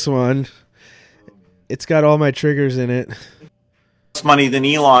avoid this one. It's got all my triggers in it. Money than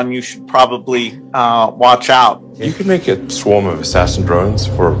Elon, you should probably watch out. You could make a swarm of assassin drones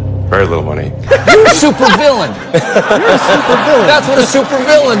for very little money. You're a supervillain. You're a supervillain. That's what a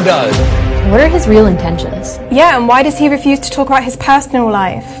supervillain does. What are his real intentions? Yeah, and why does he refuse to talk about his personal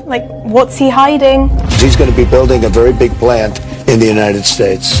life? Like, what's he hiding? He's going to be building a very big plant in the United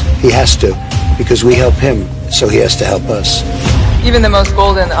States. He has to, because we help him, so he has to help us. Even the most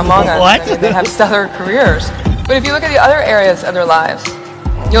golden among us, I mean, they have stellar careers. But if you look at the other areas of their lives,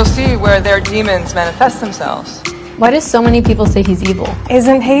 you'll see where their demons manifest themselves. Why do so many people say he's evil?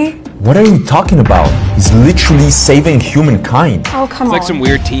 Isn't he? What are you talking about? He's literally saving humankind. Oh, come on. It's like some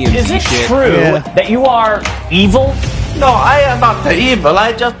weird TMZ Is it shit. true that you are evil? No, I am not evil.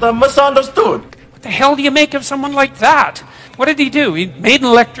 I just misunderstood. What the hell do you make of someone like that? What did he do? He made an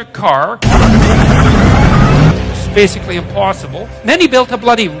electric car. It's basically impossible. And then he built a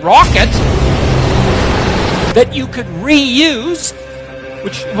bloody rocket that you could reuse,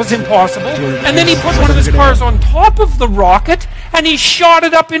 which was impossible. And then he put one of his cars on top of the rocket and he shot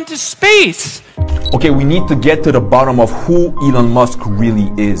it up into space. Okay, we need to get to the bottom of who Elon Musk really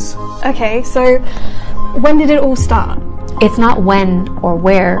is. Okay, so when did it all start? It's not when or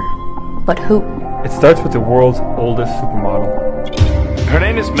where, but who. It starts with the world's oldest supermodel. Her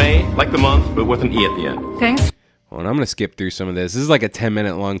name is May, like the month, but with an E at the end. Thanks. Hold on, I'm going to skip through some of this. This is like a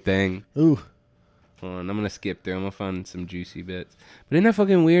 10-minute long thing. Ooh. Hold on, I'm going to skip through. I'm going to find some juicy bits. But isn't that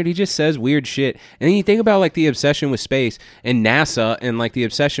fucking weird? He just says weird shit. And then you think about, like, the obsession with space and NASA and, like, the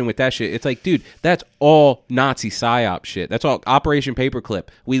obsession with that shit. It's like, dude, that's all Nazi PSYOP shit. That's all Operation Paperclip.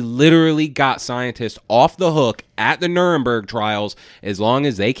 We literally got scientists off the hook at the Nuremberg trials as long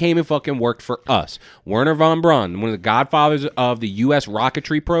as they came and fucking worked for us. Werner von Braun, one of the godfathers of the U.S.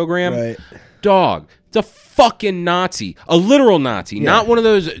 rocketry program. Right. Dog. It's a fucking Nazi. A literal Nazi. Yeah. Not one of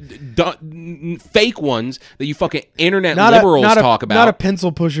those fake ones that you fucking internet liberals talk about. Not a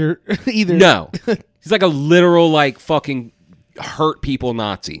pencil pusher either. No. He's like a literal, like, fucking hurt people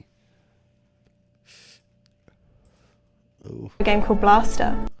Nazi. A game called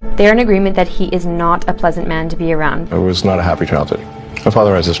Blaster. They're in agreement that he is not a pleasant man to be around. I was not a happy childhood. My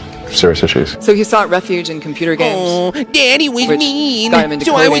father has serious issues. So he sought refuge in computer games. Oh, Daddy was mean, got him into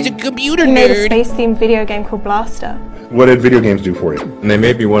so I was a coding. computer He made a nerd. space-themed video game called Blaster. What did video games do for you? And they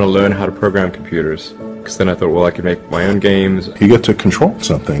made me want to learn how to program computers. Because then I thought, well, I could make my own games. You get to control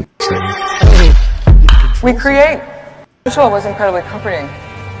something. We create. Visual was incredibly comforting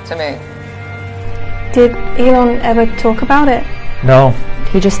to me. Did Elon ever talk about it? No.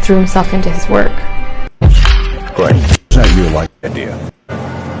 He just threw himself into his work. Great. Is that your like idea?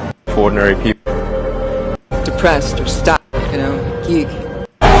 Ordinary people. Depressed or stuck, geek.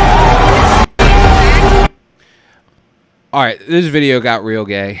 All right, this video got real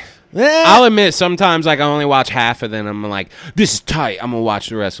gay. I'll admit, sometimes like I only watch half of them. I'm like, this is tight. I'm gonna watch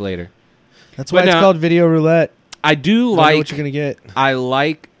the rest later. That's why But it's now, called video roulette. I do You don't know like what you're gonna get. I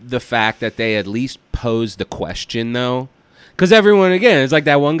like the fact that they at least pose the question though, because everyone again, it's like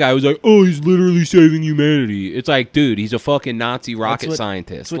that one guy who's like, "Oh, he's literally saving humanity." It's like, dude, he's a fucking Nazi rocket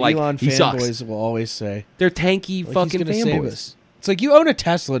scientist. That's what Like Elon he sucks. fanboys will always say. They're tanky Like, fucking he's gonna save fanboys. us. It's like, you own a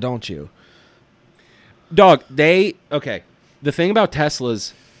Tesla, don't you? Dog, okay. The thing about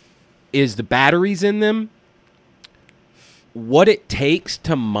Teslas is the batteries in them. What it takes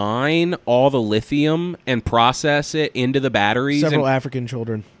to mine all the lithium and process it into the batteries. Several and African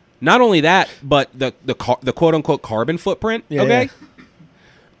children. not only that, but the quote unquote carbon footprint. Yeah, okay,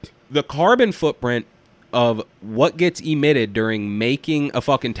 yeah. the carbon footprint of what gets emitted during making a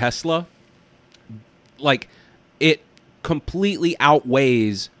fucking Tesla, like it completely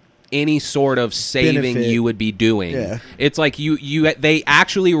outweighs any sort of saving Benefit. you would be doing. Yeah. It's like they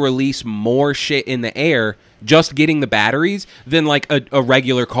actually release more shit in the air just getting the batteries than like a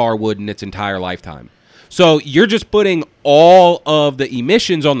regular car would in its entire lifetime. So you're just putting all of the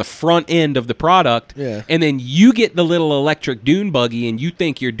emissions on the front end of the product, Yeah. and then you get the little electric dune buggy and you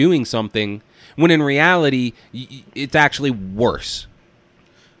think you're doing something when in reality it's actually worse.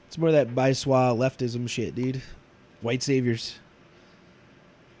 It's more that Biswa leftism shit, dude. White saviors.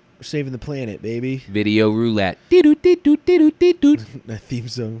 We're saving the planet, baby. Video roulette. That theme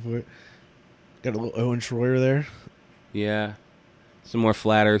song for it. Got a little Owen Schroyer there. Yeah. Some more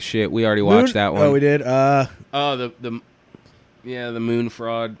flat earth shit. We already watched that one. Oh, we did? Oh, the moon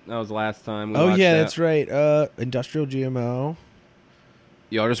fraud. That was the last time we Oh, watched yeah, that. that's right. Industrial GMO.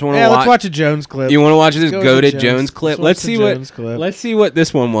 Y'all just want to let's watch a Jones clip. You want to watch this Let's go goated to Jones clip? Let's Let's watch the see Jones clip. Let's see what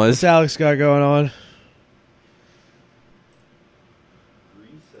this one was. What's Alex got going on?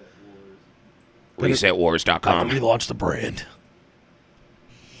 ResetWars.com. Relaunch the brand.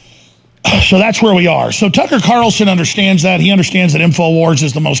 So that's where we are. So Tucker Carlson understands that. He understands that InfoWars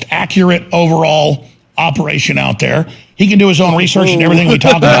is the most accurate overall operation out there. He can do his own research and everything we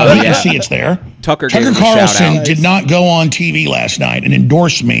talk about. He can see it's there. Tucker gave him a Carlson shout-out. did not go on TV last night and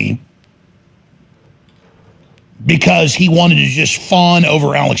endorse me because he wanted to just fawn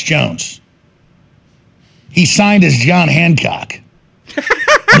over Alex Jones. He signed as John Hancock,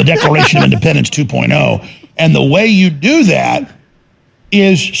 the Declaration of Independence 2.0. And the way you do that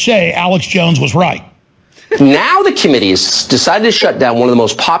is say Alex Jones was right. Now the committee has decided to shut down one of the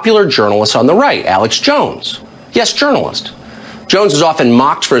most popular journalists on the right, Alex Jones. Yes, journalist. Jones is often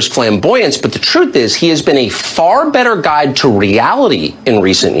mocked for his flamboyance, but the truth is he has been a far better guide to reality in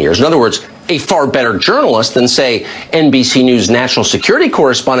recent years. In other words, a far better journalist than, say, NBC News national security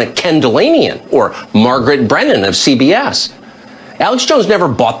correspondent Ken Delanian or Margaret Brennan of CBS. Alex Jones never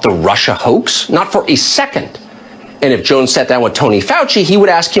bought the Russia hoax, not for a second. And if Jones sat down with Tony Fauci, he would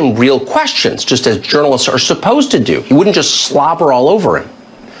ask him real questions, just as journalists are supposed to do. He wouldn't just slobber all over him.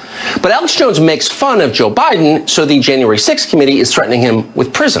 But Alex Jones makes fun of Joe Biden, so the January 6th committee is threatening him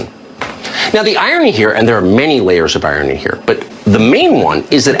with prison. Now, the irony here, and there are many layers of irony here, but the main one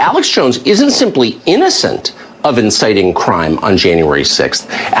is that Alex Jones isn't simply innocent of inciting crime on January 6th.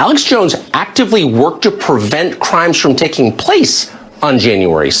 Alex Jones actively worked to prevent crimes from taking place on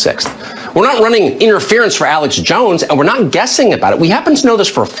January 6th. We're not running interference for Alex Jones, and we're not guessing about it. We happen to know this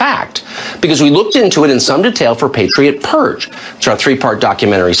for a fact because we looked into it in some detail for Patriot Purge. It's our 3-part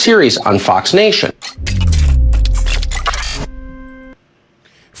documentary series on Fox Nation.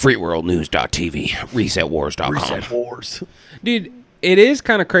 FreeWorldNews.tv, ResetWars.com. Reset Wars. Dude, it is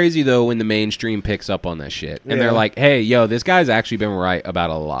kind of crazy, though, when the mainstream picks up on that shit. And they're Yeah. like, hey, yo, this guy's actually been right about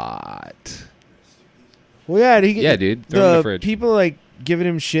a lot. Well, yeah, Yeah, dude. Throw him in the fridge. People like giving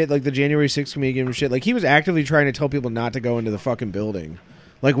him shit, like the January 6th committee giving him shit. Like he was actively trying to tell people not to go into the fucking building,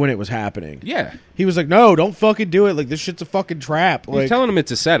 like when it was happening. Yeah. He was like, "No, don't fucking do it. Like this shit's a fucking trap." He's Like telling them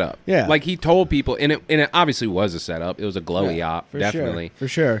it's a setup. Yeah. Like he told people, and it obviously was a setup. It was a glowy op, for definitely.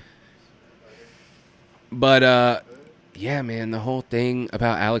 sure. But yeah, man, the whole thing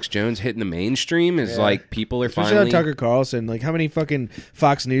about Alex Jones hitting the mainstream is like people are Especially finally. on Tucker Carlson. Like, how many fucking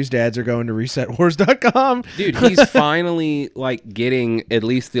Fox News dads are going to ResetWars.com? Dude, he's finally like getting at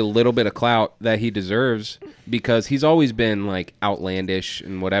least the little bit of clout that he deserves because he's always been like outlandish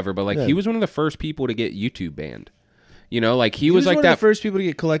and whatever. But like, he was one of the first people to get YouTube banned. You know, like he was like one that of the first people to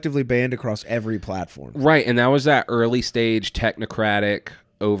get collectively banned across every platform. Right, and that was that early stage technocratic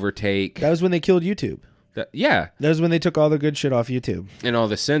overtake. That was when they killed YouTube. Yeah. That was when they took all the good shit off YouTube. And all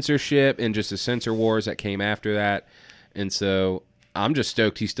the censorship and just the censor wars that came after that. And so I'm just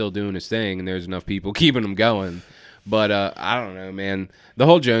stoked he's still doing his thing and there's enough people keeping him going. But I don't know, man. The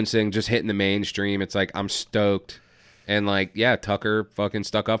whole Jones thing just hitting the mainstream, it's like I'm stoked. And like, yeah, Tucker fucking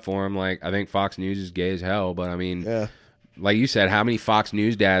stuck up for him. Like, I think Fox News is gay as hell, but I mean, like you said, how many Fox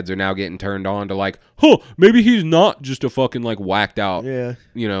News dads are now getting turned on to like, maybe he's not just a fucking like whacked out,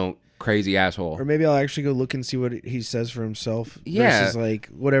 you know, crazy asshole. Or maybe I'll actually go look and see what he says for himself versus like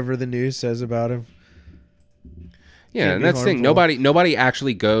whatever the news says about him. Yeah, and that's the thing. Nobody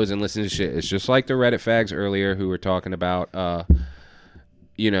actually goes and listens to shit. It's just like the Reddit fags earlier who were talking about,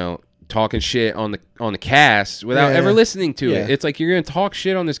 you know, talking shit on the cast without ever listening to it. It's like you're gonna talk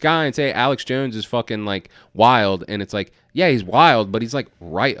shit on this guy and say Alex Jones is fucking like wild, and it's like, yeah, he's wild, but he's like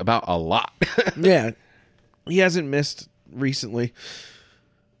right about a lot. Yeah, he hasn't missed recently.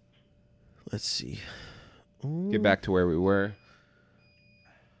 Let's see. Get back to where we were.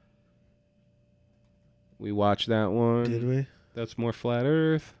 We watched that one. Did we? That's more Flat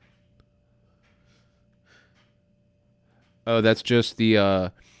Earth. Oh, that's just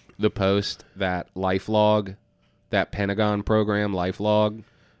the post that LifeLog, that Pentagon program, LifeLog.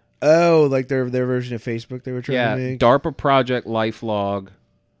 Oh, like their version of Facebook they were trying to make? DARPA Project LifeLog.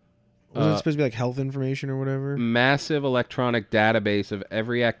 Was it supposed to be like health information or whatever? Massive electronic database of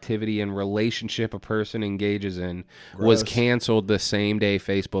every activity and relationship a person engages in was canceled the same day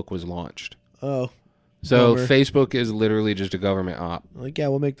Facebook was launched. Oh. So bummer. Facebook is literally just a government op. Like, yeah,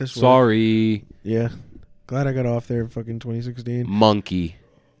 we'll make this work. Sorry. Yeah. Glad I got off there in fucking 2016. Monkey.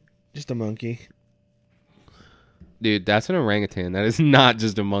 Just a monkey. Dude, that's an orangutan. That is not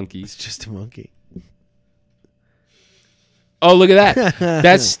just a monkey. It's just a monkey. Oh, look at that.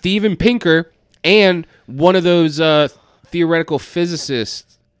 That's Steven Pinker and one of those theoretical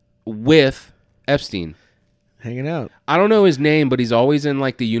physicists with Epstein. Hanging out. I don't know his name, but he's always in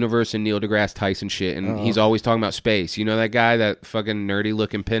like the universe and Neil deGrasse Tyson shit, and he's always talking about space. You know that guy, that fucking nerdy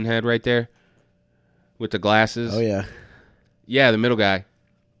looking pinhead right there with the glasses? Oh, yeah. Yeah, the middle guy.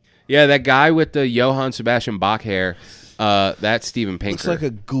 Yeah, that guy with the Johann Sebastian Bach hair, that's Steven Pinker. Looks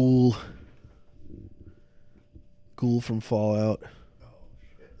like a ghoul. Ghoul from Fallout.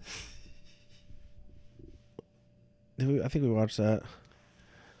 I think we watched that.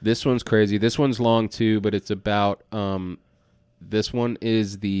 This one's crazy. This one's long too, but it's about this one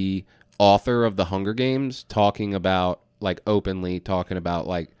is the author of the Hunger Games talking about like openly talking about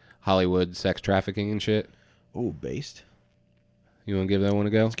like Hollywood sex trafficking and shit. Oh, based. You want to give that one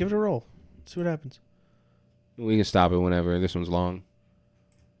a go? Let's give it a roll. See what happens. We can stop it whenever. This one's long.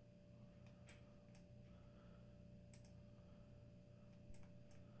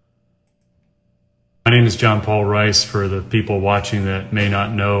 My name is John Paul Rice. For the people watching that may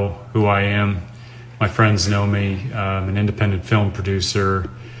not know who I am, my friends know me. I'm an independent film producer.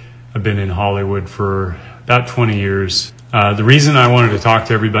 I've been in Hollywood for about 20 years. The reason I wanted to talk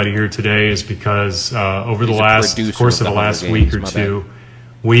to everybody here today is because over the course of the last week or two,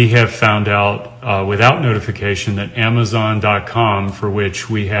 we have found out without notification that Amazon.com, for which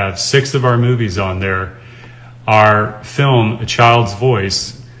we have 6 of our movies on there, our film, A Child's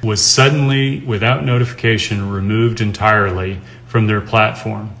Voice, was suddenly, without notification, removed entirely from their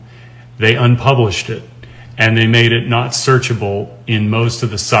platform. They unpublished it, and they made it not searchable in most of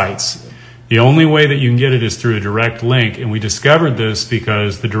the sites. The only way that you can get it is through a direct link, and we discovered this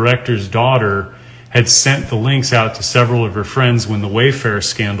because the director's daughter had sent the links out to several of her friends when the Wayfair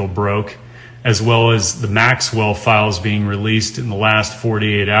scandal broke, as well as the Maxwell files being released in the last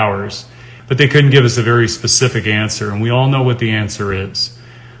 48 hours. But they couldn't give us a very specific answer, and we all know what the answer is.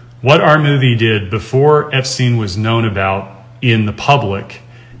 What our movie did before Epstein was known about in the public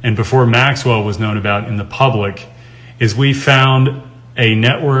and before Maxwell was known about in the public is we found a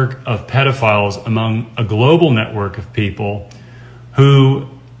network of pedophiles among a global network of people who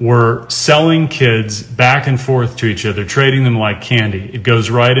were selling kids back and forth to each other, trading them like candy. It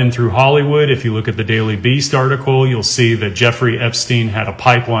goes right in through Hollywood. If you look at the Daily Beast article, you'll see that Jeffrey Epstein had a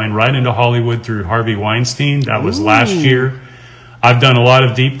pipeline right into Hollywood through Harvey Weinstein. That was last year. I've done a lot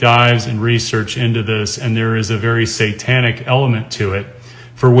of deep dives and research into this, and there is a very satanic element to it.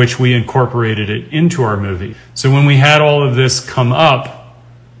 for which we incorporated it into our movie. So when we had all of this come up,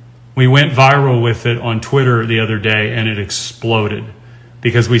 we went viral with it on Twitter the other day, and it exploded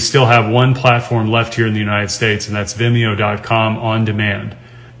because we still have one platform left here in the United States, and that's Vimeo.com on demand.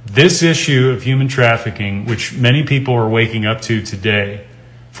 This issue of human trafficking, which many people are waking up to today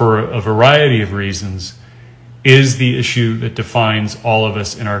for a variety of reasons, is the issue that defines all of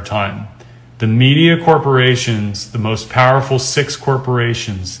us in our time. The media corporations, the most powerful 6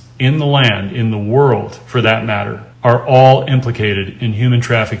 corporations in the land, in the world for that matter, are all implicated in human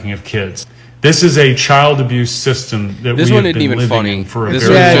trafficking of kids. This is a child abuse system that we have been living in for a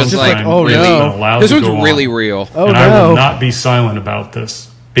very long time. Oh, no. This one's really real. And I will not be silent about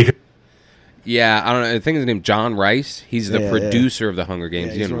this. Yeah, I don't know. I think his name John Rice. He's the producer of the Hunger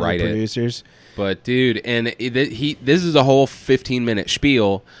Games. He didn't write it. Producers. But dude, and this is a whole 15-minute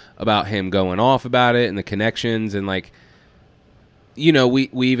spiel about him going off about it and the connections and like, you know, we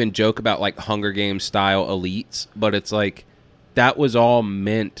even joke about like Hunger Games style elites, but it's like that was all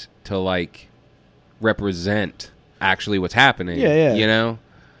meant to like represent actually what's happening. Yeah. You know.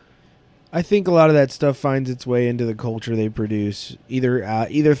 I think a lot of that stuff finds its way into the culture they produce,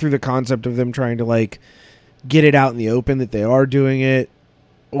 either through the concept of them trying to like get it out in the open that they are doing it,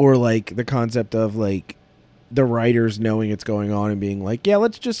 or like the concept of like the writers knowing it's going on and being like, yeah,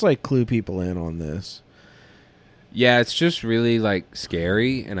 let's just like clue people in on this. Yeah, it's just really like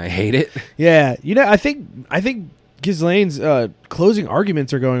scary, and I hate it. Yeah, you know, I think Ghislaine's closing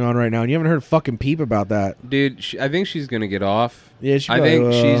arguments are going on right now, and you haven't heard a fucking peep about that. Dude, I think she's going to get off. Yeah, I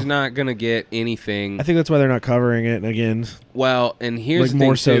think she's not going to get anything. I think that's why they're not covering it again. Well, and here's like the thing,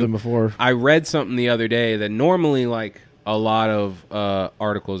 more so too. than before. I read something the other day that normally, like, a lot of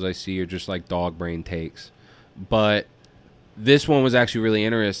articles I see are just, like, dog brain takes. But this one was actually really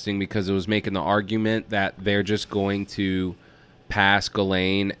interesting because it was making the argument that they're just going to pass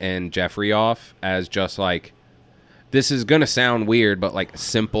Ghislaine and Jeffrey off as just, like, this is going to sound weird, but like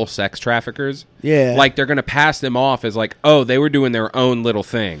simple sex traffickers. Yeah. Like they're going to pass them off as like, oh, they were doing their own little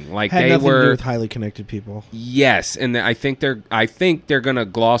thing. Like Had they nothing to were do with highly connected people. Yes. And I think they're going to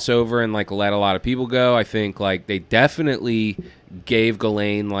gloss over and like let a lot of people go. I think like they definitely gave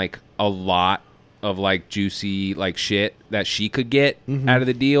Ghislaine like a lot of like juicy like shit that she could get out of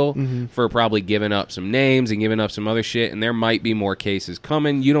the deal for probably giving up some names and giving up some other shit. And there might be more cases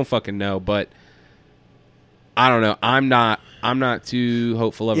coming. You don't fucking know, but I don't know. I'm not too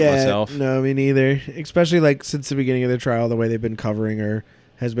hopeful of it myself. No, me neither. Especially like since the beginning of the trial, the way they've been covering her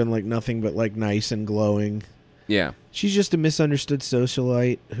has been like nothing but like nice and glowing. Yeah. She's just a misunderstood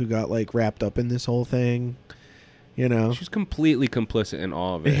socialite who got like wrapped up in this whole thing. You know, she's completely complicit in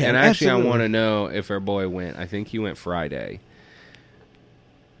all of it. Yeah, and actually, absolutely. I want to know if her boy went. I think he went Friday.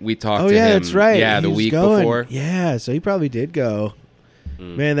 We talked to him. Oh, yeah, that's right. Yeah, He the was week going. before. Yeah, so he probably did go.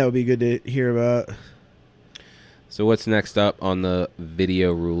 Man, that would be good to hear about. So what's next up on the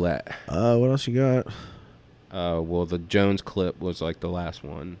video roulette? What else you got? Well, the Jones clip was like the last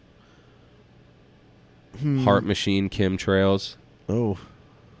one. Heart Machine chemtrails. Oh.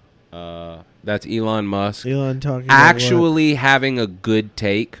 That's Elon Musk. Elon talking about actually having a good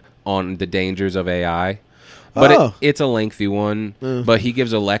take on the dangers of AI. But it's a lengthy one. But he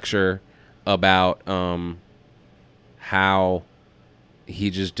gives a lecture about how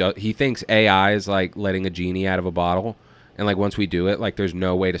he thinks AI is like letting a genie out of a bottle, and like once we do it, like there's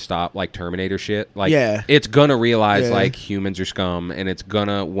no way to stop like Terminator shit. Like it's gonna realize like humans are scum, and it's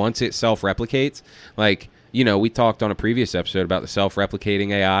gonna once it self-replicates. Like, you know, we talked on a previous episode about the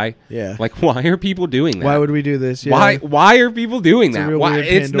self-replicating AI. Yeah. Like, why are people doing that? Why would we do this? Yeah. Why are people doing that? Why?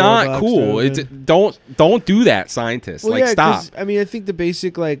 It's not cool. It's don't do that, scientists. Well, like, stop. I mean, I think the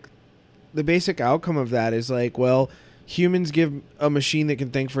basic outcome of that is like, well, humans give a machine that can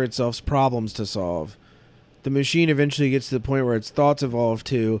think for itself problems to solve. The machine eventually gets to the point where its thoughts evolve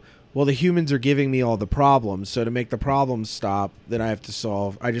to, well, the humans are giving me all the problems, so to make the problems stop that I have to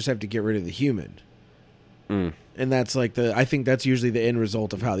solve, I just have to get rid of the human. And that's like I think that's usually the end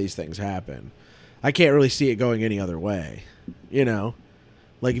result of how these things happen. I can't really see it going any other way, you know?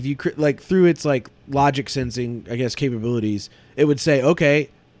 Like if you like through its like logic sensing, I guess, capabilities, it would say, okay,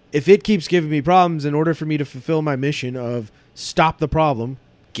 if it keeps giving me problems, in order for me to fulfill my mission of stop the problem,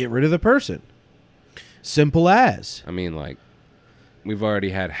 get rid of the person. Simple as. I mean, like, we've already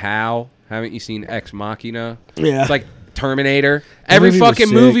had HAL. Haven't you seen Ex Machina? Yeah. It's like Terminator. Every fucking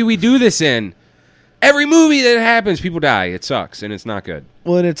sick. movie we do this in. Every movie that happens, people die. It sucks, and it's not good.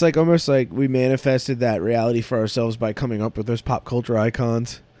 Well, and it's like almost like we manifested that reality for ourselves by coming up with those pop culture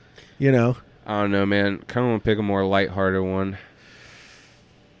icons, you know? I don't know, man. Kind of want to pick a more lighthearted one.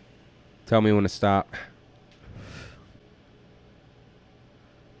 Tell me when to stop.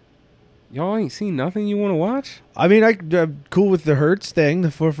 Y'all ain't seen nothing you want to watch? I mean, I'm cool with the Hertz thing,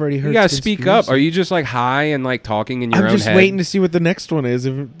 the 440 Hertz. You gotta speak up. Are you just like high and like talking in your own head? I'm just waiting to see what the next one is.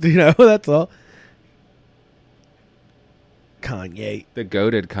 That's all. Kanye. The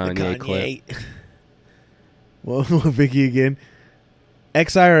goated Kanye clip. Well, Vicky again.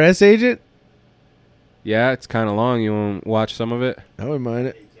 Ex-IRS agent? Yeah, it's kind of long. You want to watch some of it? I wouldn't mind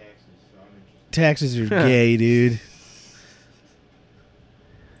it. Taxes are gay, dude.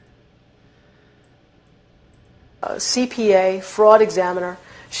 CPA, fraud examiner.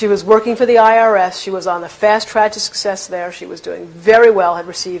 She was working for the IRS. She was on the fast track to success there. She was doing very well, had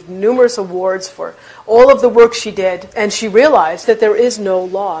received numerous awards for all of the work she did. And she realized that there is no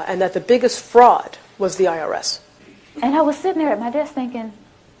law and that the biggest fraud was the IRS. And I was sitting there at my desk thinking,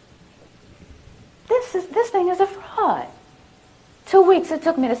 this thing is a fraud. 2 weeks it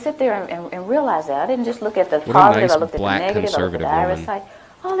took me to sit there and realize that. I didn't just look at the positive, I looked at the negative, I looked at the IRS side.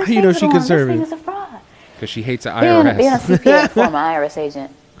 All these things are wrong. This thing is a fraud. Because she hates the IRS. Being a CPA, former IRS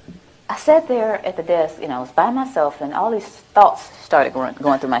agent, I sat there at the desk, I was by myself, and all these thoughts started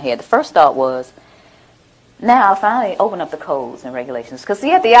going through my head. The first thought was, now I'll finally open up the codes and regulations. Because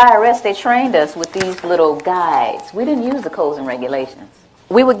see, at the IRS, they trained us with these little guides. We didn't use the codes and regulations.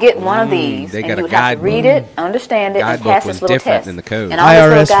 We would get one of these, and you would have to read it, understand it, and pass this little test. Than the code. And all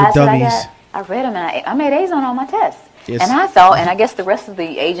these little guides that I read them, and I made A's on all my tests. Yes. And I thought, and I guess the rest of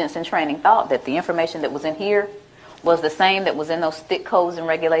the agents in training thought that the information that was in here was the same that was in those thick codes and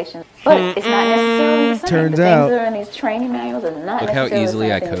regulations. But it's not necessarily the same. Turns the out. things that are in these training manuals are not Look how necessarily easily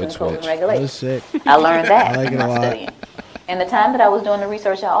the I same things code in codes and switch. regulations. Sick. I learned that I like in it my a lot. studying. And the time that I was doing the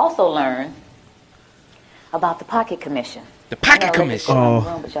research, I also learned about the Pocket Commission. The Pocket Commission.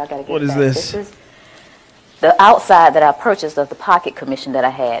 What is this? This is the outside that I purchased of the Pocket Commission that I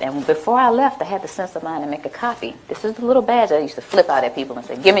had. And before I left, I had the sense of mind to make a copy. This is the little badge I used to flip out at people and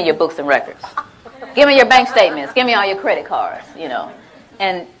say, give me your books and records. Give me your bank statements. Give me all your credit cards,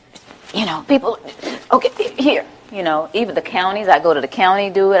 And, people, okay, here. Even the counties, I go to the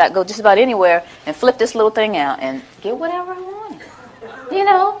county, do it. I go just about anywhere and flip this little thing out and get whatever I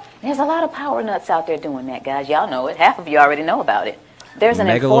wanted. There's a lot of power nuts out there doing that, guys. Y'all know it. Half of you already know about it. There's an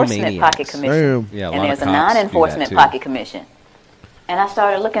enforcement pocket commission, and there's a non-enforcement pocket commission. And I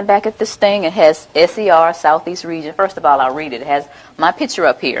started looking back at this thing. It has SER, Southeast Region. First of all, I'll read it. It has my picture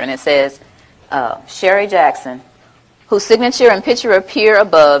up here, and it says, Sherry Jackson, whose signature and picture appear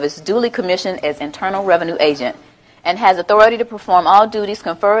above, is duly commissioned as Internal Revenue Agent and has authority to perform all duties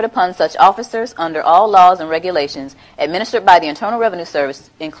conferred upon such officers under all laws and regulations administered by the Internal Revenue Service,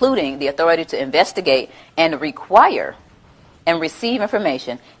 including the authority to investigate and require and receive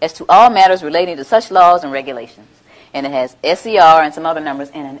information as to all matters relating to such laws and regulations. And it has SER and some other numbers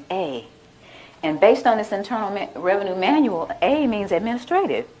and an A. And based on this Internal Revenue Manual, A means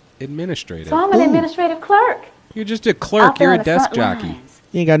administrative. Administrative. So I'm an administrative clerk. You're just a clerk. You're a desk jockey. Lines.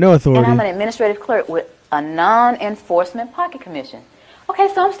 You ain't got no authority. And I'm an administrative clerk with a non-enforcement pocket commission.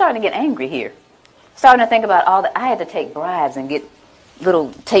 Okay, so I'm starting to get angry here. Starting to think about I had to take bribes and get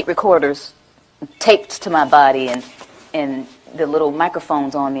little tape recorders taped to my body and the little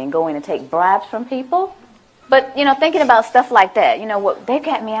microphones on me and go in and take bribes from people. But, thinking about stuff like that, what they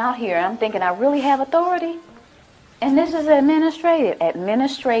got me out here, I'm thinking I really have authority. And this is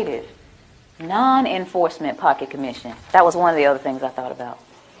administrative, non-enforcement pocket commission. That was one of the other things I thought about.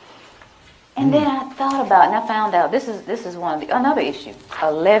 And then I thought about, and I found out this is another issue,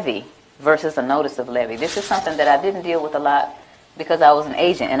 a levy versus a notice of levy. This is something that I didn't deal with a lot because I was an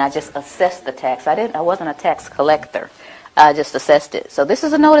agent and I just assessed the tax. I wasn't a tax collector. I just assessed it. So this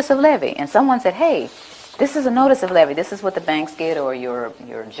is a notice of levy. And someone said, hey, this is a notice of levy. This is what the banks get or your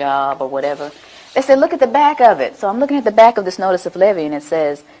job or whatever. They said, look at the back of it. So I'm looking at the back of this notice of levy and it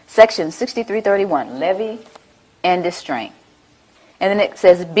says section 6331, levy and distraint. And then it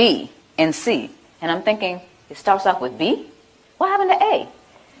says B and C. And I'm thinking, it starts off with B? What happened to A?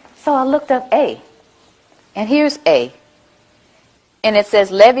 So I looked up A. And here's A. And it says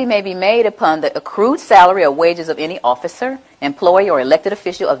levy may be made upon the accrued salary or wages of any officer, employee, or elected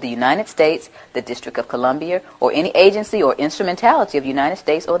official of the United States, the District of Columbia, or any agency or instrumentality of the United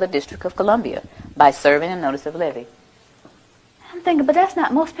States or the District of Columbia by serving a notice of levy. I'm thinking, but that's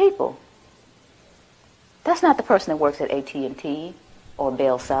not most people. That's not the person that works at AT&T or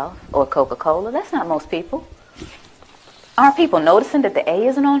Bell South or Coca-Cola. That's not most people. Aren't people noticing that the A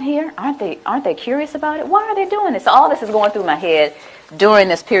isn't on here? Aren't they curious about it? Why are they doing this? All this is going through my head during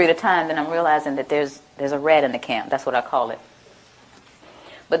this period of time, then I'm realizing that there's a rat in the camp. That's what I call it.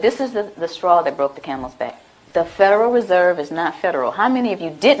 But this is the straw that broke the camel's back. The Federal Reserve is not federal. How many of you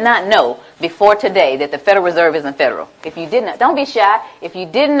did not know before today that the Federal Reserve isn't federal? If you did not, don't be shy. If you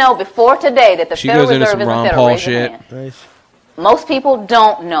didn't know before today that the Federal Reserve isn't federal, raise your hand. Nice. Most people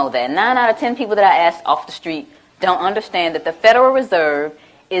don't know that. 9 out of 10 people that I asked off the street don't understand that the Federal Reserve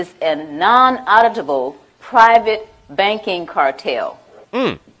is a non-auditable private banking cartel.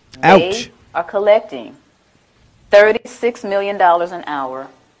 Ouch. They are collecting $36 million an hour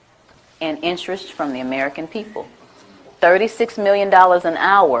in interest from the American people. $36 million an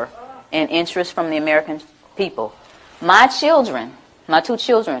hour in interest from the American people. My children, my 2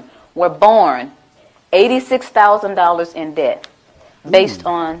 children, were born $86,000 in debt based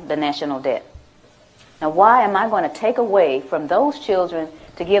on the national debt. Now, why am I going to take away from those children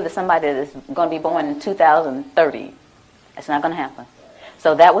to give to somebody that is going to be born in 2030? That's not going to happen.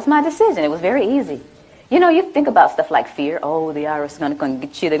 So that was my decision. It was very easy. You know, you think about stuff like fear. Oh, the IRS is going to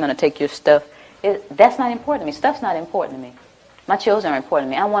get you. They're going to take your stuff. That's not important to me. Stuff's not important to me. My children are important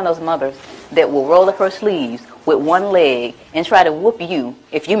to me. I'm one of those mothers that will roll up her sleeves with one leg and try to whoop you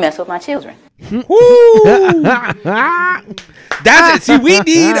if you mess with my children. That's it. See, we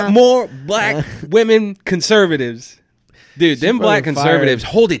need more black women conservatives. Dude, them black conservatives,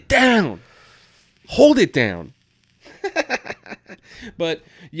 hold it down. Hold it down. But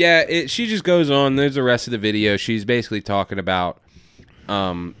yeah, she just goes on. There's the rest of the video. She's basically talking about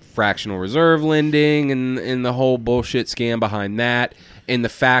fractional reserve lending and the whole bullshit scam behind that, and the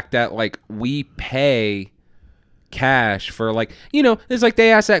fact that like we pay cash for, like, you know, it's like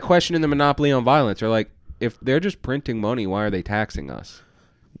they asked that question in the Monopoly on Violence. They're like, if they're just printing money, why are they taxing us?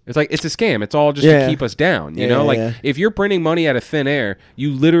 It's like, it's a scam. It's all just to keep us down. You know, if you're printing money out of thin air,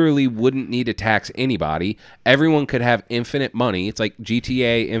 you literally wouldn't need to tax anybody. Everyone could have infinite money. It's like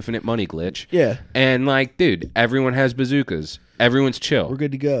GTA infinite money glitch. Yeah. And like, dude, everyone has bazookas. Everyone's chill. We're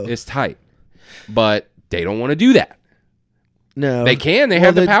good to go. It's tight. But they don't want to do that. No. They can. They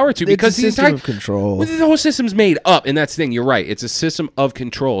have the power to, because the system of control. Well, the whole system's made up, and that's the thing. You're right. It's a system of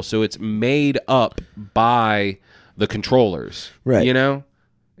control, so it's made up by the controllers. Right. You know?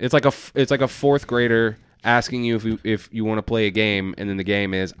 It's like a fourth grader asking you if you want to play a game, and then the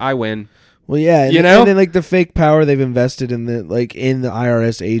game is I win. Well, yeah, and then like the fake power they've invested in the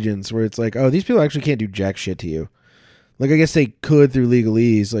IRS agents, where it's like, oh, these people actually can't do jack shit to you. Like, I guess they could through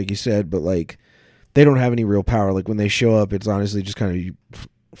legalese, like you said, but like they don't have any real power. Like when they show up, it's honestly just kind of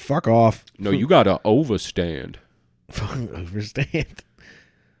fuck off. No, you gotta overstand. Overstand.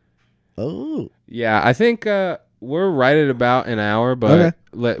 Oh, yeah, I think we're right at about an hour, but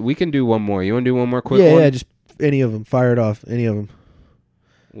we can do one more. You want to do one more quick one? Yeah, just any of them. Fire it off. Any of them.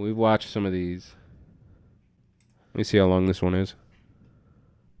 We've watched some of these. Let me see how long this one is.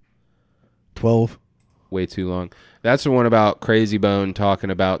 12. Way too long. That's the one about Crazy Bone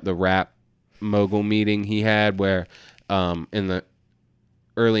talking about the rap mogul meeting he had, where in the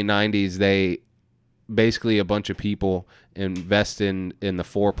early 90s, they basically, a bunch of people invested in the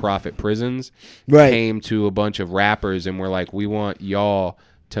for-profit prisons, came to a bunch of rappers and were like, we want y'all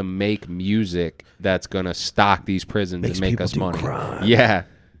to make music that's gonna stock these prisons and make us money. Crime. Yeah,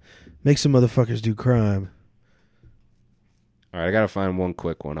 make some motherfuckers do crime. All right, I gotta find one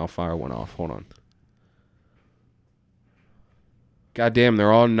quick one. I'll fire one off. Hold on. God damn,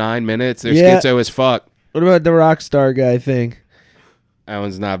 they're all 9 minutes. They're schizo as fuck. What about the Rockstar guy thing? That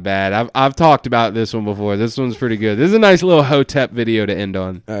one's not bad. I've talked about this one before. This one's pretty good. This is a nice little Hotep video to end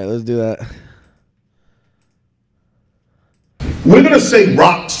on. All right, let's do that. We're going to say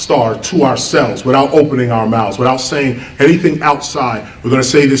rock star to ourselves without opening our mouths, without saying anything outside. We're going to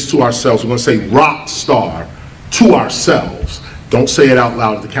say this to ourselves. We're going to say rock star to ourselves. Don't say it out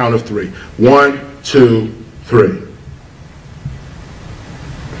loud at the count of 3. 1, 2, 3.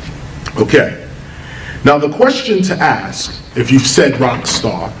 Okay. Now the question to ask, if you've said rock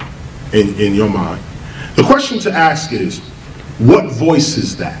star in your mind, the question to ask is, what voice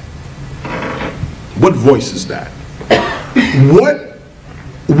is that? What voice is that?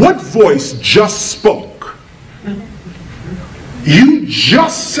 What voice just spoke? You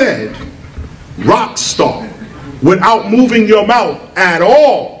just said rock star without moving your mouth at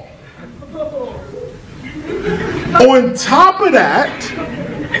all. On top of that,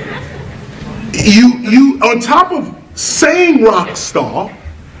 you on top of saying rock star,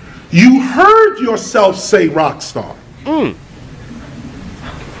 you heard yourself say rock star.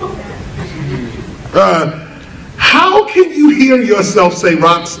 How can you hear yourself say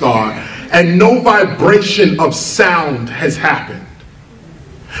rock star and no vibration of sound has happened?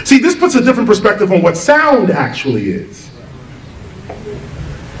 See, this puts a different perspective on what sound actually is.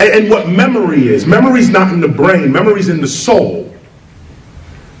 And what memory is. Memory's not in the brain, memory's in the soul.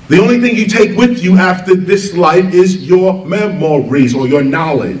 The only thing you take with you after this life is your memories or your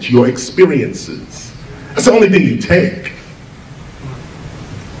knowledge, your experiences. That's the only thing you take.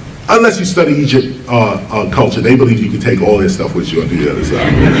 Unless you study Egypt culture, they believe you can take all their stuff with you and do the other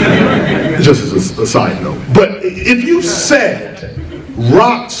side. Just as a side note. But if you said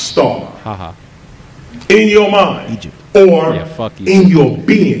rock star in your mind or in your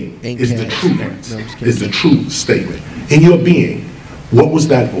being is the truth, is the true statement. In your being, what was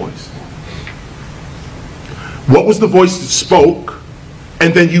that voice? What was the voice that spoke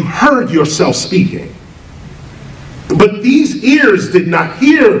and then you heard yourself speaking? But these ears did not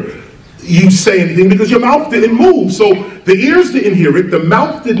hear you say anything because your mouth didn't move. So the ears didn't hear it, the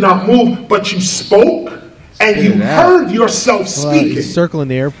mouth did not move, but you spoke and you heard yourself speaking. He's circling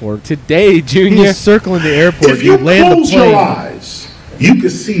the airport. Today, Junior. He's circling the airport. If you close your eyes, you can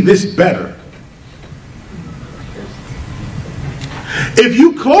see this better. If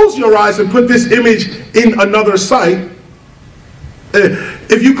you close your eyes and put this image in another site,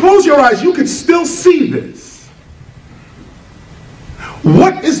 if you close your eyes, you can still see this.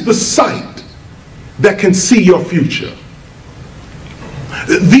 What is the sight that can see your future?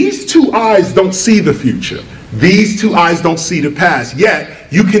 These two eyes don't see the future. These two eyes don't see the past.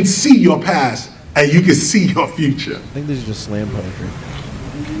 Yet, you can see your past and you can see your future. I think this is just slam poetry.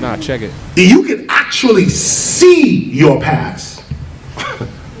 Nah, check it. You can actually see your past.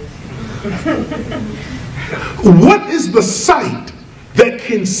 What is the sight that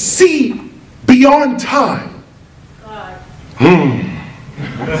can see beyond time?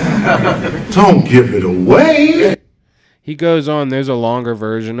 Don't give it away. He goes on, there's a longer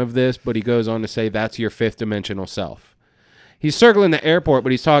version of this, but he goes on to say that's your fifth dimensional self. He's circling the airport,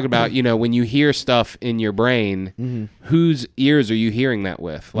 but he's talking about, you know, when you hear stuff in your brain, whose ears are you hearing that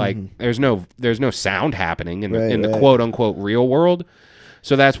with? Like, there's no sound happening in the quote-unquote real world.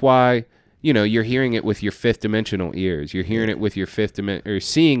 So that's why, you know, you're hearing it with your fifth dimensional ears. You're hearing it with your or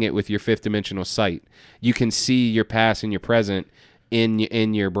seeing it with your fifth dimensional sight. You can see your past and your present in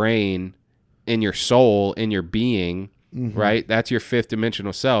your brain, in your soul, in your being, right? That's your fifth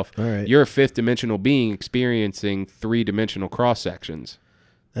dimensional self. All right. You're a fifth dimensional being experiencing three-dimensional cross-sections.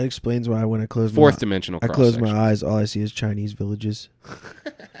 That explains why when I close fourth dimensional I close my eyes, all I see is Chinese villages.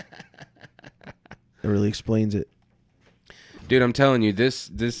 It really explains it. Dude, I'm telling you, this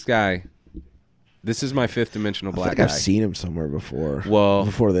guy, this is my fifth dimensional black guy. I've seen him somewhere before. Well,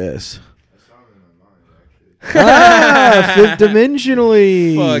 before this. Fifth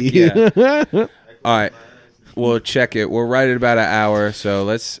dimensionally. Fuck yeah. All right. We'll check it. We're right at about an hour, so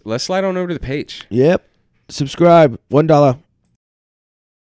let's slide on over to the page. Yep. Subscribe. $1.